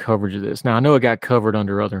almost no coverage of this. Now, I know it got covered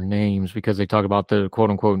under other names because they talk about the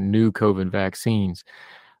quote-unquote new COVID vaccines.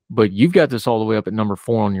 But you've got this all the way up at number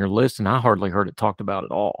 4 on your list, and I hardly heard it talked about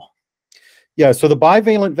at all. Yeah, so the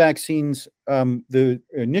bivalent vaccines, the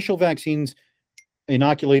initial vaccines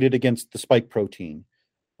inoculated against the spike protein,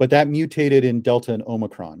 but that mutated in Delta and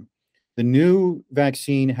Omicron. The new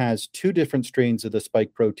vaccine has 2 different strains of the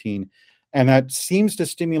spike protein, and that seems to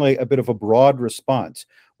stimulate a bit of a broad response.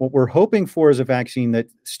 What we're hoping for is a vaccine that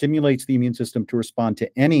stimulates the immune system to respond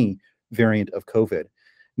to any variant of COVID.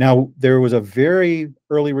 Now, there was a very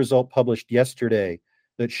early result published yesterday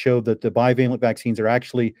that showed that the bivalent vaccines are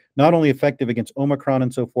actually not only effective against Omicron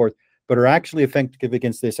and so forth, but are actually effective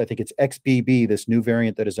against this, I think it's XBB, this new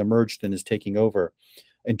variant that has emerged and is taking over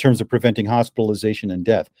in terms of preventing hospitalization and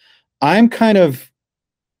death. But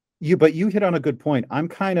you hit on a good point. I'm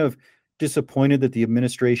kind of disappointed that the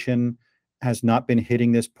administration has not been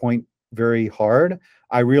hitting this point very hard.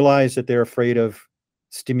 I realize that they're afraid of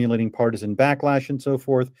stimulating partisan backlash and so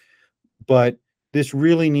forth, but this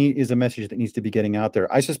really is a message that needs to be getting out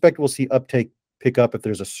there. I suspect we'll see uptake pick up if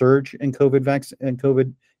there's a surge in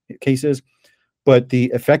COVID cases, but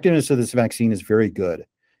the effectiveness of this vaccine is very good,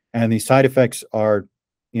 and the side effects are,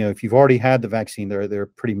 if you've already had the vaccine, they're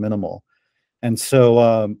pretty minimal, and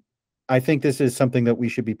so I think this is something that we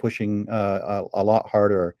should be pushing a lot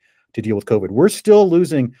harder to deal with COVID. We're still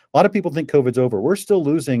losing. A lot of people think COVID's over. We're still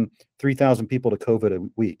losing 3,000 people to COVID a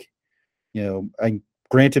week. I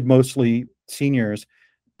granted mostly seniors,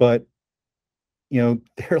 but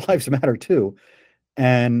their lives matter too.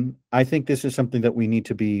 And I think this is something that we need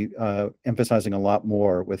to be emphasizing a lot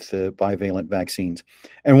more with the bivalent vaccines.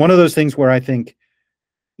 And one of those things where I think,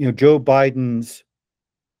 Joe Biden's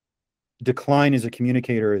decline as a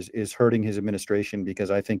communicator is hurting his administration,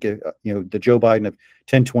 because I think, the Joe Biden of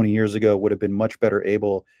 10, 20 years ago would have been much better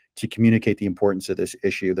able to communicate the importance of this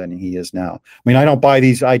issue than he is now. I mean, I don't buy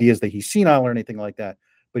these ideas that he's senile or anything like that,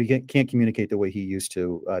 but he can't communicate the way he used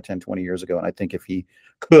to 10, 20 years ago. And I think if he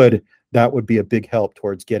could, that would be a big help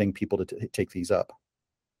towards getting people to take these up.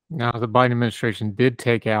 Now, the Biden administration did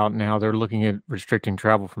take out, now they're looking at restricting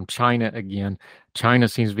travel from China again. China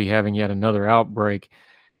seems to be having yet another outbreak.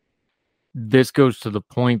 This goes to the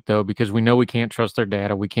point, though, because we know we can't trust their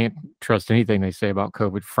data. We can't trust anything they say about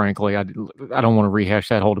COVID, frankly. I don't want to rehash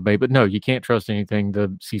that whole debate, but no, you can't trust anything the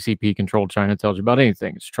CCP-controlled China tells you about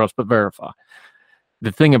anything. It's trust but verify.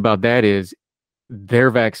 The thing about that is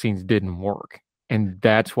their vaccines didn't work, and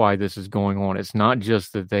that's why this is going on. It's not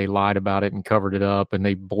just that they lied about it and covered it up and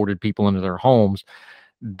they boarded people into their homes.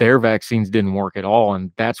 Their vaccines didn't work at all,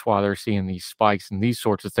 and that's why they're seeing these spikes and these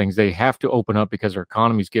sorts of things. They have to open up because their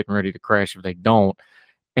economy's getting ready to crash if they don't,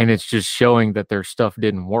 and it's just showing that their stuff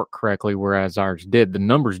didn't work correctly, whereas ours did. The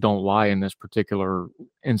numbers don't lie in this particular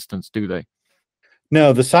instance, do they?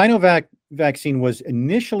 No, the Sinovac vaccine was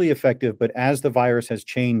initially effective, but as the virus has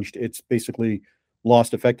changed, it's basically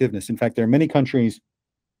lost effectiveness. In fact, there are many countries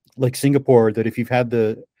like Singapore that if you've had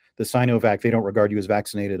the Sinovac, they don't regard you as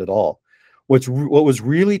vaccinated at all. What was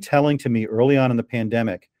really telling to me early on in the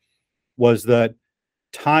pandemic was that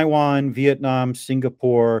Taiwan, Vietnam,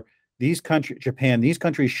 Singapore, Japan, these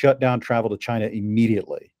countries shut down travel to China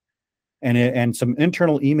immediately. And some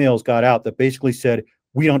internal emails got out that basically said,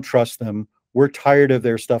 we don't trust them. We're tired of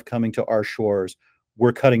their stuff coming to our shores.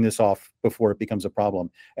 We're cutting this off before it becomes a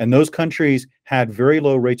problem. And those countries had very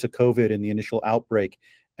low rates of COVID in the initial outbreak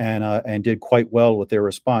and did quite well with their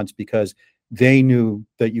response because they knew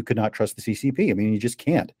that you could not trust the CCP. I mean, you just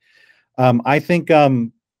can't. I think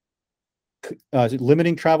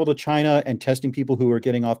limiting travel to China and testing people who are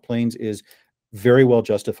getting off planes is very well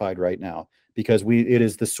justified right now, because it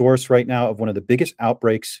is the source right now of one of the biggest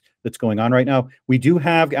outbreaks that's going on right now. We do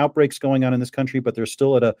have outbreaks going on in this country, but they're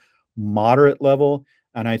still at a moderate level.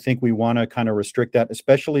 And I think we want to kind of restrict that,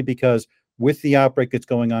 especially because with the outbreak that's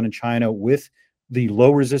going on in China, with the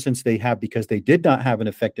low resistance they have because they did not have an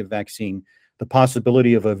effective vaccine, the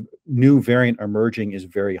possibility of a new variant emerging is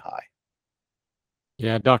very high.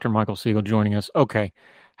 Yeah, Dr. Michael Siegel joining us. Okay,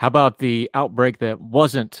 how about the outbreak that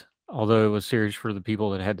wasn't, although it was serious for the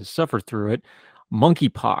people that had to suffer through it,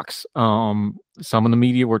 monkeypox? Some of the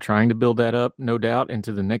media were trying to build that up, no doubt,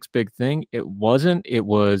 into the next big thing. It wasn't. It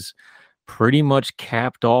was pretty much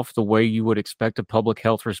capped off the way you would expect a public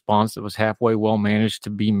health response that was halfway well managed to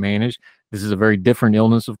be managed. This is a very different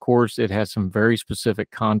illness, of course. It has some very specific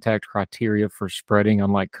contact criteria for spreading,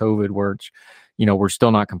 unlike COVID, where it's, we're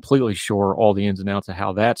still not completely sure all the ins and outs of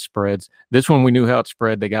how that spreads. This one, we knew how it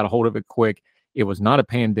spread. They got a hold of it quick. It was not a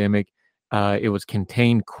pandemic. It was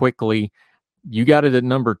contained quickly. You got it at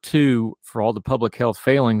number 2 for all the public health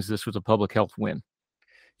failings. This was a public health win.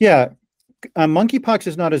 Yeah. Monkeypox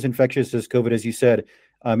is not as infectious as COVID, as you said.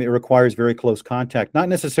 It requires very close contact, not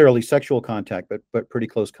necessarily sexual contact, but pretty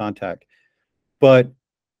close contact. But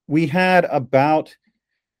we had about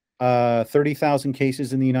 30,000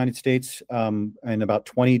 cases in the United States and about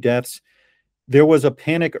 20 deaths. There was a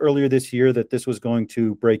panic earlier this year that this was going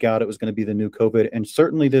to break out. It was going to be the new COVID. And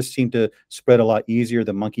certainly this seemed to spread a lot easier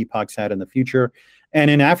than monkeypox had in the future. And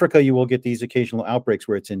in Africa, you will get these occasional outbreaks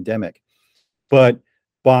where it's endemic. But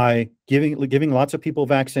by giving lots of people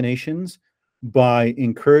vaccinations, by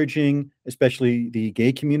encouraging especially the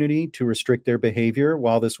gay community to restrict their behavior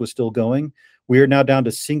while this was still going, we are now down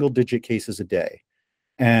to single-digit cases a day.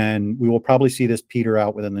 And we will probably see this peter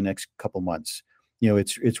out within the next couple months.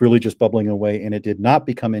 It's really just bubbling away, and it did not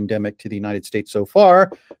become endemic to the United States so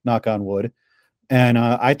far, knock on wood. And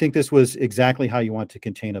I think this was exactly how you want to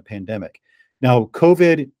contain a pandemic. Now,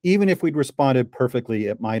 COVID, even if we'd responded perfectly,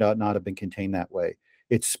 it might not have been contained that way.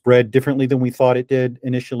 It spread differently than we thought it did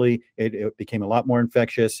initially. It became a lot more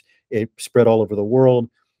infectious. It spread all over the world.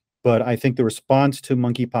 But I think the response to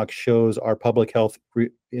monkeypox shows our public health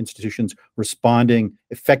institutions responding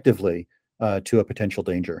effectively to a potential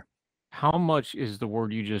danger. How much is the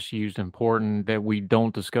word you just used important that we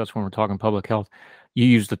don't discuss when we're talking public health? You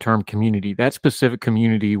used the term community. That specific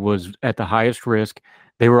community was at the highest risk.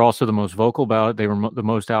 They were also the most vocal about it. They were the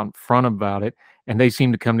most out in front about it, and they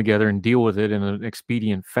seemed to come together and deal with it in an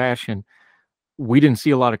expedient fashion. we didn't see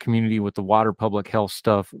a lot of community with the wider public health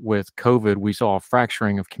stuff. With COVID, we saw a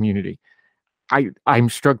fracturing of community. I'm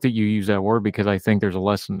struck that you use that word because I think there's a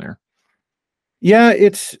lesson there. Yeah,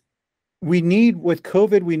 with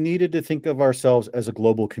COVID, we needed to think of ourselves as a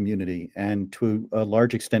global community, and to a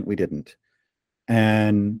large extent, we didn't.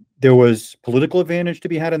 And there was political advantage to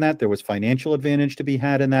be had in that. There was financial advantage to be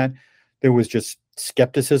had in that. There was just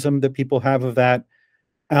skepticism that people have of that.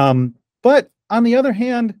 But on the other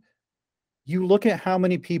hand, you look at how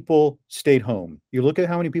many people stayed home. You look at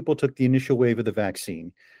how many people took the initial wave of the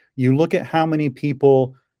vaccine. You look at how many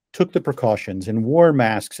people took the precautions and wore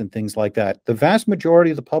masks and things like that. The vast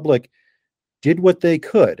majority of the public did what they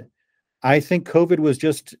could. I think COVID was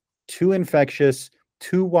just too infectious,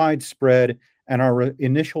 too widespread, and our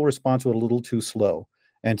initial response was a little too slow.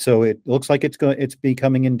 And so it looks like it's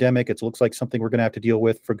becoming endemic. It looks like something we're going to have to deal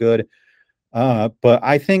with for good. But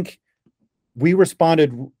I think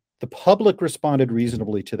the public responded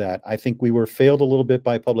reasonably to that. I think we were failed a little bit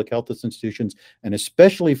by public health institutions, and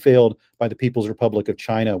especially failed by the People's Republic of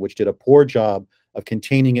China, which did a poor job of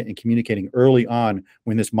containing it and communicating early on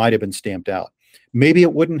when this might have been stamped out. Maybe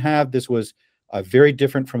it wouldn't have. This was very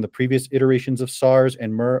different from the previous iterations of SARS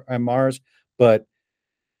and MERS, but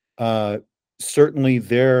certainly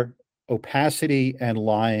their opacity and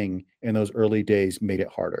lying in those early days made it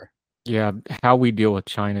harder. Yeah, how we deal with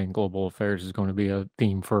China and global affairs is going to be a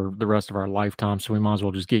theme for the rest of our lifetime, so we might as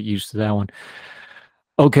well just get used to that one.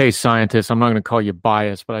 Okay, scientists, I'm not going to call you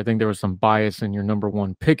biased, but I think there was some bias in your number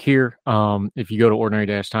one pick here. If you go to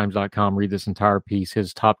ordinary-times.com, read this entire piece,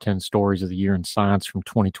 his top 10 stories of the year in science from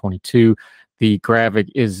 2022. The graphic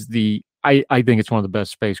is I think it's one of the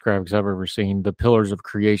best space graphics I've ever seen. The Pillars of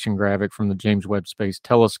Creation graphic from the James Webb Space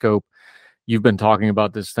Telescope. You've been talking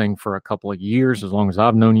about this thing for a couple of years. As long as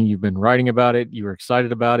I've known you, you've been writing about it. You were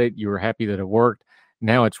excited about it. You were happy that it worked.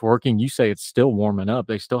 Now it's working. You say it's still warming up.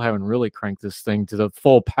 They still haven't really cranked this thing to the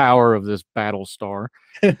full power of this battle star.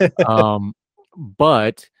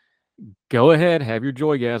 But go ahead, have your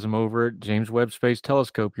joygasm over it. James Webb Space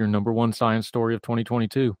Telescope, your number one science story of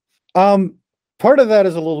 2022. Part of that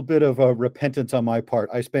is a little bit of a repentance on my part.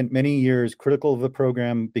 I spent many years critical of the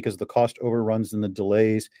program because of the cost overruns and the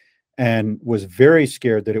delays, and was very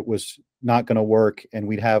scared that it was not going to work and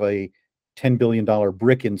we'd have a $10 billion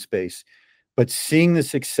brick in space. But seeing the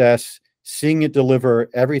success, seeing it deliver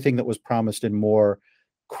everything that was promised and more,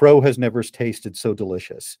 crow has never tasted so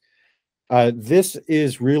delicious. This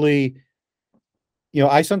is really,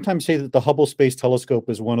 I sometimes say that the Hubble Space Telescope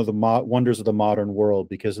is one of the wonders of the modern world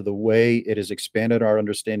because of the way it has expanded our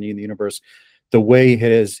understanding of the universe, the way it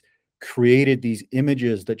has created these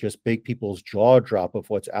images that just make people's jaw drop of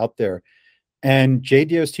what's out there. And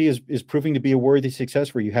JWST is proving to be a worthy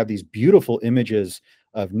success where you have these beautiful images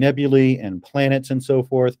of nebulae and planets and so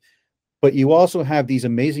forth, but you also have these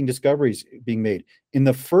amazing discoveries being made. In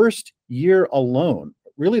the first year alone,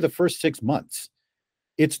 really the first 6 months,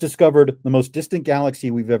 it's discovered the most distant galaxy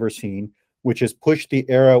we've ever seen, which has pushed the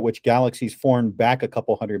era which galaxies formed back a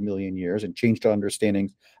couple 100 million years and changed our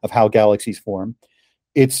understandings of how galaxies form.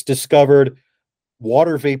 It's discovered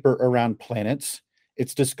water vapor around planets.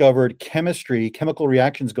 It's discovered chemical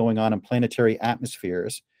reactions going on in planetary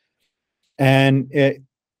atmospheres. And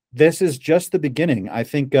this is just the beginning. I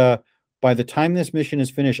think by the time this mission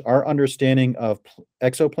is finished, our understanding of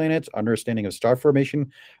exoplanets, understanding of star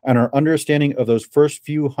formation, and our understanding of those first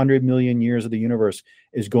few 100 million years of the universe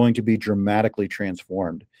is going to be dramatically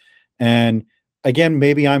transformed. And again,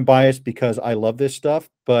 maybe I'm biased because I love this stuff,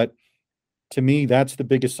 but to me, that's the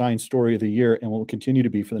biggest science story of the year and will continue to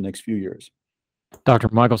be for the next few years. Dr.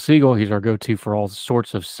 Michael Siegel, he's our go-to for all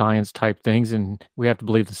sorts of science type things, and we have to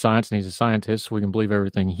believe the science, and he's a scientist, so we can believe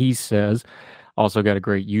everything he says. Also got a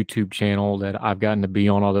great YouTube channel that I've gotten to be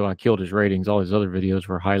on, although I killed his ratings. All his other videos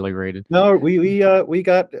were highly rated. No, we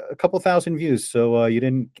got a couple thousand views, so you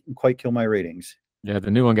didn't quite kill my ratings. Yeah,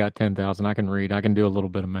 the new one got 10,000. I can read. I can do a little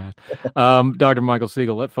bit of math. Dr. Michael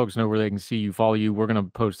Siegel, let folks know where they can see you, follow you. We're going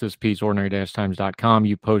to post this piece, ordinary-times.com.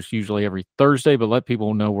 You post usually every Thursday, but let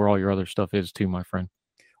people know where all your other stuff is too, my friend.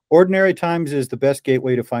 Ordinary Times is the best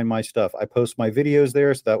gateway to find my stuff. I post my videos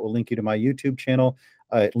there, so that will link you to my YouTube channel.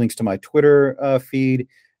 It links to my Twitter feed.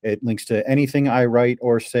 It links to anything I write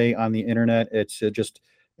or say on the internet. It's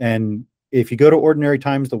and if you go to Ordinary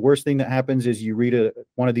Times, the worst thing that happens is you read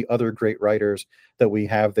one of the other great writers that we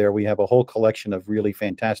have there. We have a whole collection of really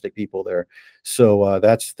fantastic people there. So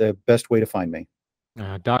that's the best way to find me.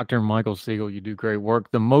 Dr. Michael Siegel, you do great work.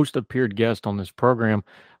 The most appeared guest on this program,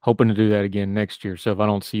 hoping to do that again next year. So if I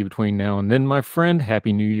don't see you between now and then, my friend,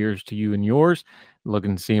 Happy New Year's to you and yours.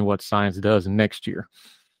 Looking to see what science does next year.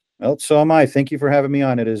 Well, so am I. Thank you for having me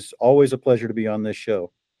on. It is always a pleasure to be on this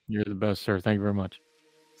show. You're the best, sir. Thank you very much.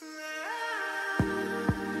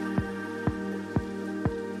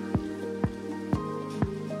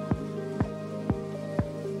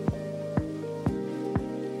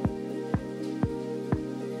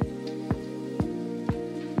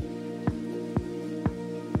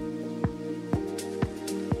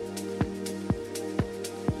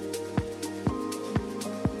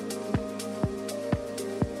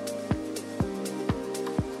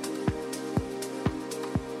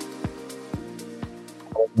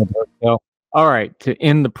 All right, to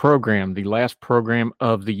end the program, the last program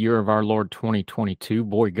of the year of our Lord 2022.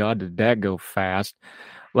 Boy, God, did that go fast.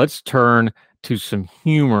 Let's turn to some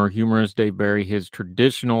humor. Humorist Dave Barry, his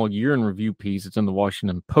traditional year in review piece. It's in the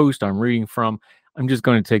Washington Post I'm reading from. I'm just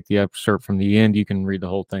going to take the excerpt from the end. You can read the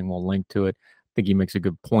whole thing. We'll link to it. I think he makes a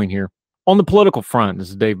good point here. On the political front, this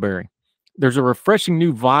is Dave Barry. There's a refreshing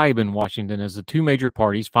new vibe in Washington as the two major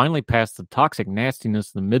parties finally pass the toxic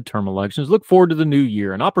nastiness of the midterm elections. Look forward to the new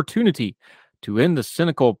year, an opportunity to end the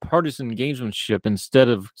cynical partisan gamesmanship instead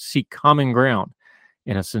of seek common ground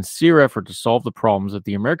in a sincere effort to solve the problems that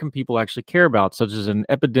the American people actually care about, such as an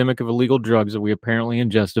epidemic of illegal drugs that we apparently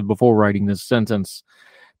ingested before writing this sentence.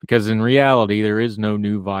 Because in reality, there is no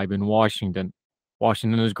new vibe in Washington.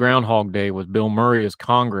 Washington is Groundhog Day with Bill Murray as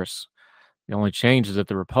Congress. The only change is that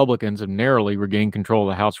the Republicans have narrowly regained control of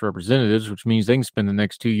the House of Representatives, which means they can spend the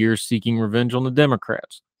next 2 years seeking revenge on the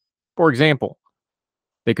Democrats. For example,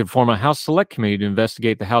 they could form a House Select Committee to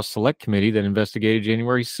investigate the House Select Committee that investigated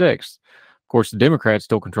January 6th. Of course, the Democrats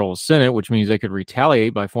still control the Senate, which means they could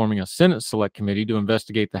retaliate by forming a Senate Select Committee to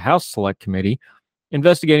investigate the House Select Committee,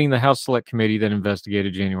 investigating the House Select Committee that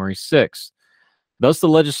investigated January 6th. Thus, the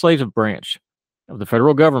legislative branch of the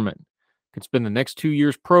federal government could spend the next 2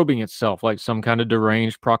 years probing itself like some kind of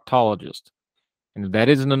deranged proctologist. And if that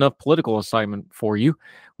isn't enough political assignment for you,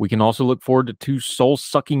 we can also look forward to 2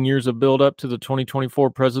 soul-sucking years of build-up to the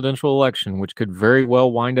 2024 presidential election, which could very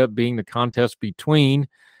well wind up being the contest between,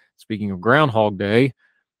 speaking of Groundhog Day,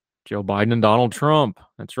 Joe Biden and Donald Trump.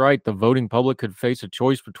 That's right, the voting public could face a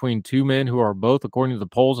choice between 2 men who are both, according to the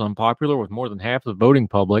polls, unpopular with more than half of the voting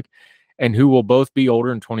public, and who will both be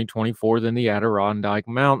older in 2024 than the Adirondack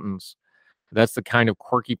Mountains. That's the kind of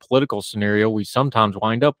quirky political scenario we sometimes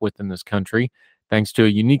wind up with in this country, thanks to a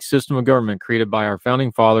unique system of government created by our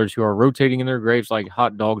founding fathers who are rotating in their graves like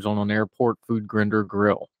hot dogs on an airport food grinder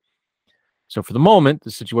grill. So for the moment,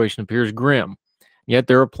 the situation appears grim. Yet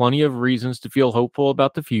there are plenty of reasons to feel hopeful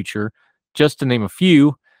about the future. Just to name a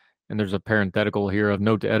few, and there's a parenthetical here of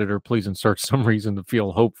note to editor, please insert some reason to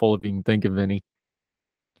feel hopeful if you can think of any.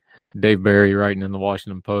 Dave Barry writing in the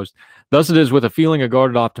Washington Post. Thus it is with a feeling of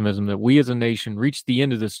guarded optimism that we as a nation reach the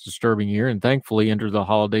end of this disturbing year and thankfully enter the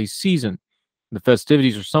holiday season. The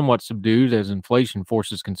festivities are somewhat subdued as inflation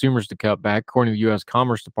forces consumers to cut back. According to the U.S.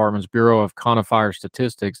 Commerce Department's Bureau of Conifier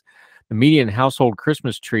Statistics, the median household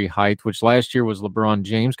Christmas tree height, which last year was LeBron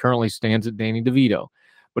James, currently stands at Danny DeVito.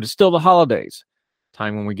 But it's still the holidays,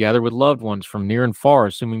 time when we gather with loved ones from near and far,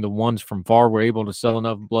 assuming the ones from far were able to sell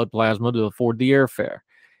enough blood plasma to afford the airfare.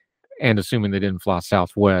 And assuming they didn't fly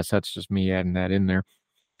Southwest. That's just me adding that in there.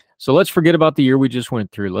 So let's forget about the year we just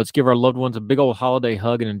went through. Let's give our loved ones a big old holiday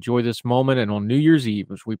hug and enjoy this moment. And on New Year's Eve,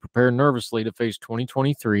 as we prepare nervously to face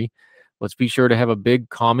 2023, let's be sure to have a big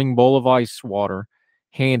calming bowl of ice water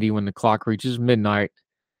handy when the clock reaches midnight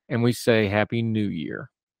and we say Happy New Year.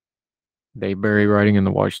 Dave Barry writing in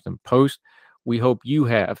the Washington Post. We hope you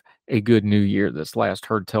have a good new year this last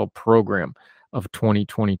Heard Tell program of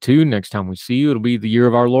 2022. Next time we see you, it'll be the year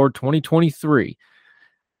of our Lord 2023.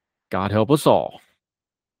 God help us all.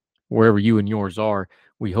 Wherever you and yours are,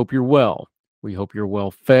 we hope you're well. We hope you're well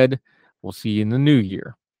fed. We'll see you in the new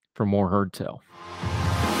year for more Heard Tell.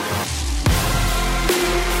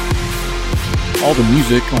 All the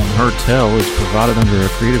music on Heard Tell is provided under a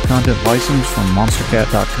Creative Content license from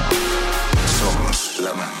monstercat.com. Somos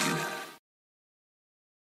la máquina.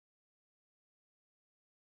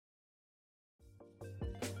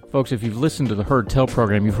 Folks, if you've listened to the Heard Tell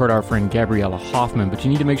program, you've heard our friend Gabriella Hoffman, but you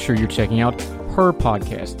need to make sure you're checking out her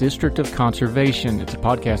podcast, District of Conservation. It's a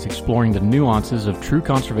podcast exploring the nuances of true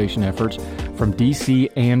conservation efforts from DC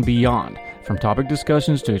and beyond. From topic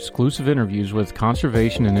discussions to exclusive interviews with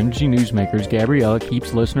conservation and energy newsmakers, Gabriella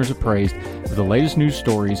keeps listeners appraised of the latest news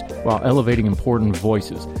stories while elevating important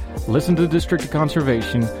voices. Listen to District of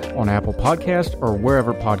Conservation on Apple Podcasts or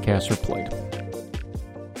wherever podcasts are played.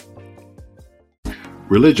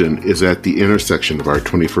 Religion is at the intersection of our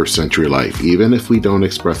 21st century life, even if we don't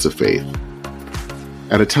express a faith.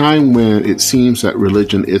 At a time when it seems that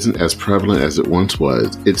religion isn't as prevalent as it once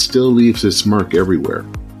was, it still leaves its mark everywhere.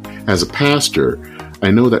 As a pastor,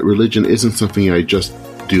 I know that religion isn't something I just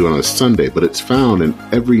do on a Sunday, but it's found in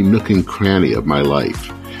every nook and cranny of my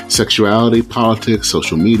life. Sexuality, politics,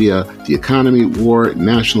 social media, the economy, war,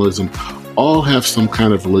 nationalism, all have some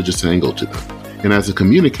kind of religious angle to them. And as a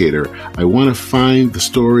communicator, I want to find the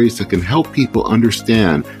stories that can help people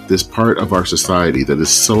understand this part of our society that is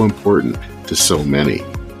so important to so many.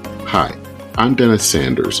 Hi, I'm Dennis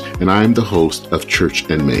Sanders, and I'm the host of Church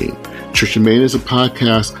in Maine. Church in Maine is a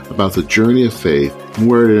podcast about the journey of faith and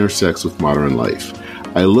where it intersects with modern life.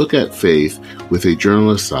 I look at faith with a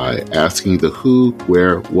journalist's eye, asking the who,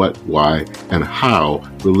 where, what, why, and how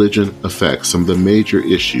religion affects some of the major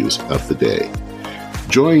issues of the day.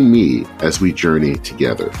 Join me as we journey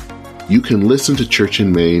together. You can listen to Church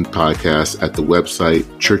in Maine podcast at the website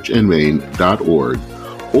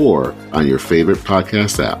churchinmaine.org or on your favorite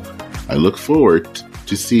podcast app. I look forward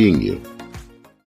to seeing you.